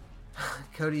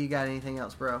 Cody, you got anything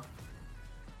else, bro?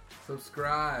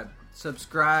 Subscribe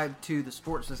to the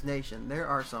Sportsman's Nation. There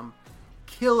are some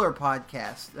killer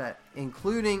podcasts that,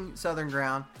 including Southern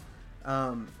Ground.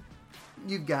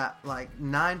 You've got like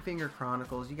Nine Finger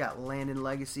Chronicles. You got Landon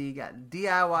Legacy. You got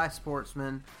DIY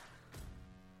Sportsman.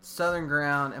 Southern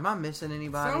Ground. Am I missing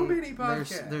anybody? So many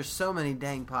podcasts. There's so many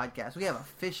dang podcasts. We have a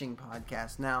fishing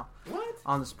podcast now. What?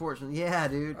 On the Sportsman. Yeah,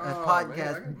 dude. A Oh,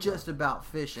 podcast man, just about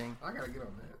fishing. I gotta get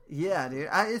on that. Yeah, dude.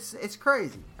 It's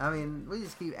crazy. I mean, we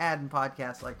just keep adding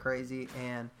podcasts like crazy,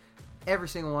 and every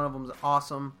single one of them is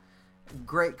awesome.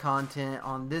 Great content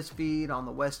on this feed, on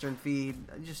the Western feed.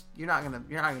 Just you're not gonna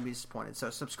be disappointed. So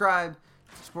subscribe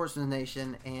to Sportsman's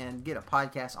Nation and get a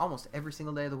podcast almost every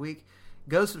single day of the week.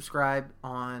 Go subscribe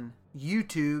on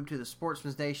YouTube to the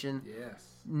Sportsman's Nation Yes.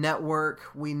 network.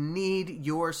 We need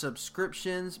your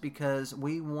subscriptions because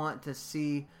we want to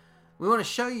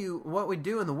show you what we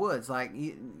do in the woods. Like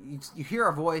you hear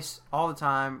our voice all the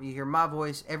time. You hear my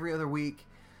voice every other week.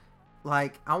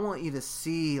 Like, I want you to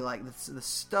see like the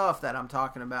stuff that I'm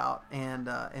talking about and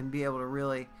be able to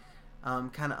really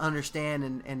kind of understand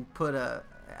and put a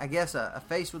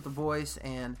face with the voice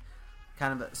and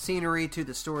kind of a scenery to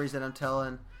the stories that I'm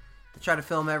telling. I try to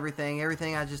film everything.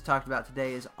 Everything I just talked about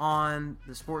today is on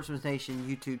the Sportsman's Nation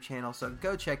YouTube channel. So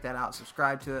go check that out.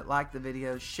 Subscribe to it. Like the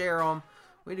videos. Share them.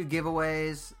 We do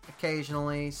giveaways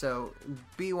occasionally. So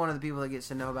be one of the people that gets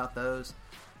to know about those.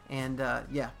 And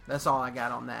yeah, that's all I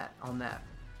got on that.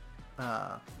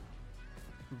 That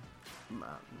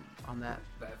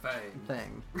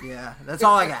thing. Yeah, that's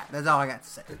all I got. That's all I got to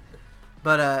say.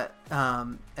 But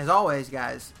as always,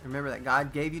 guys, remember that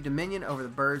God gave you dominion over the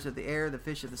birds of the air, the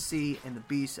fish of the sea, and the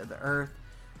beasts of the earth.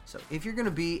 So if you're going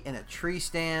to be in a tree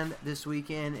stand this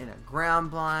weekend, in a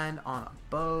ground blind, on a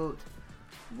boat,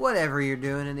 whatever you're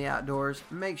doing in the outdoors,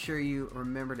 make sure you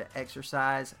remember to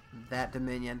exercise that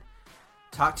dominion.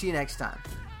 Talk to you next time.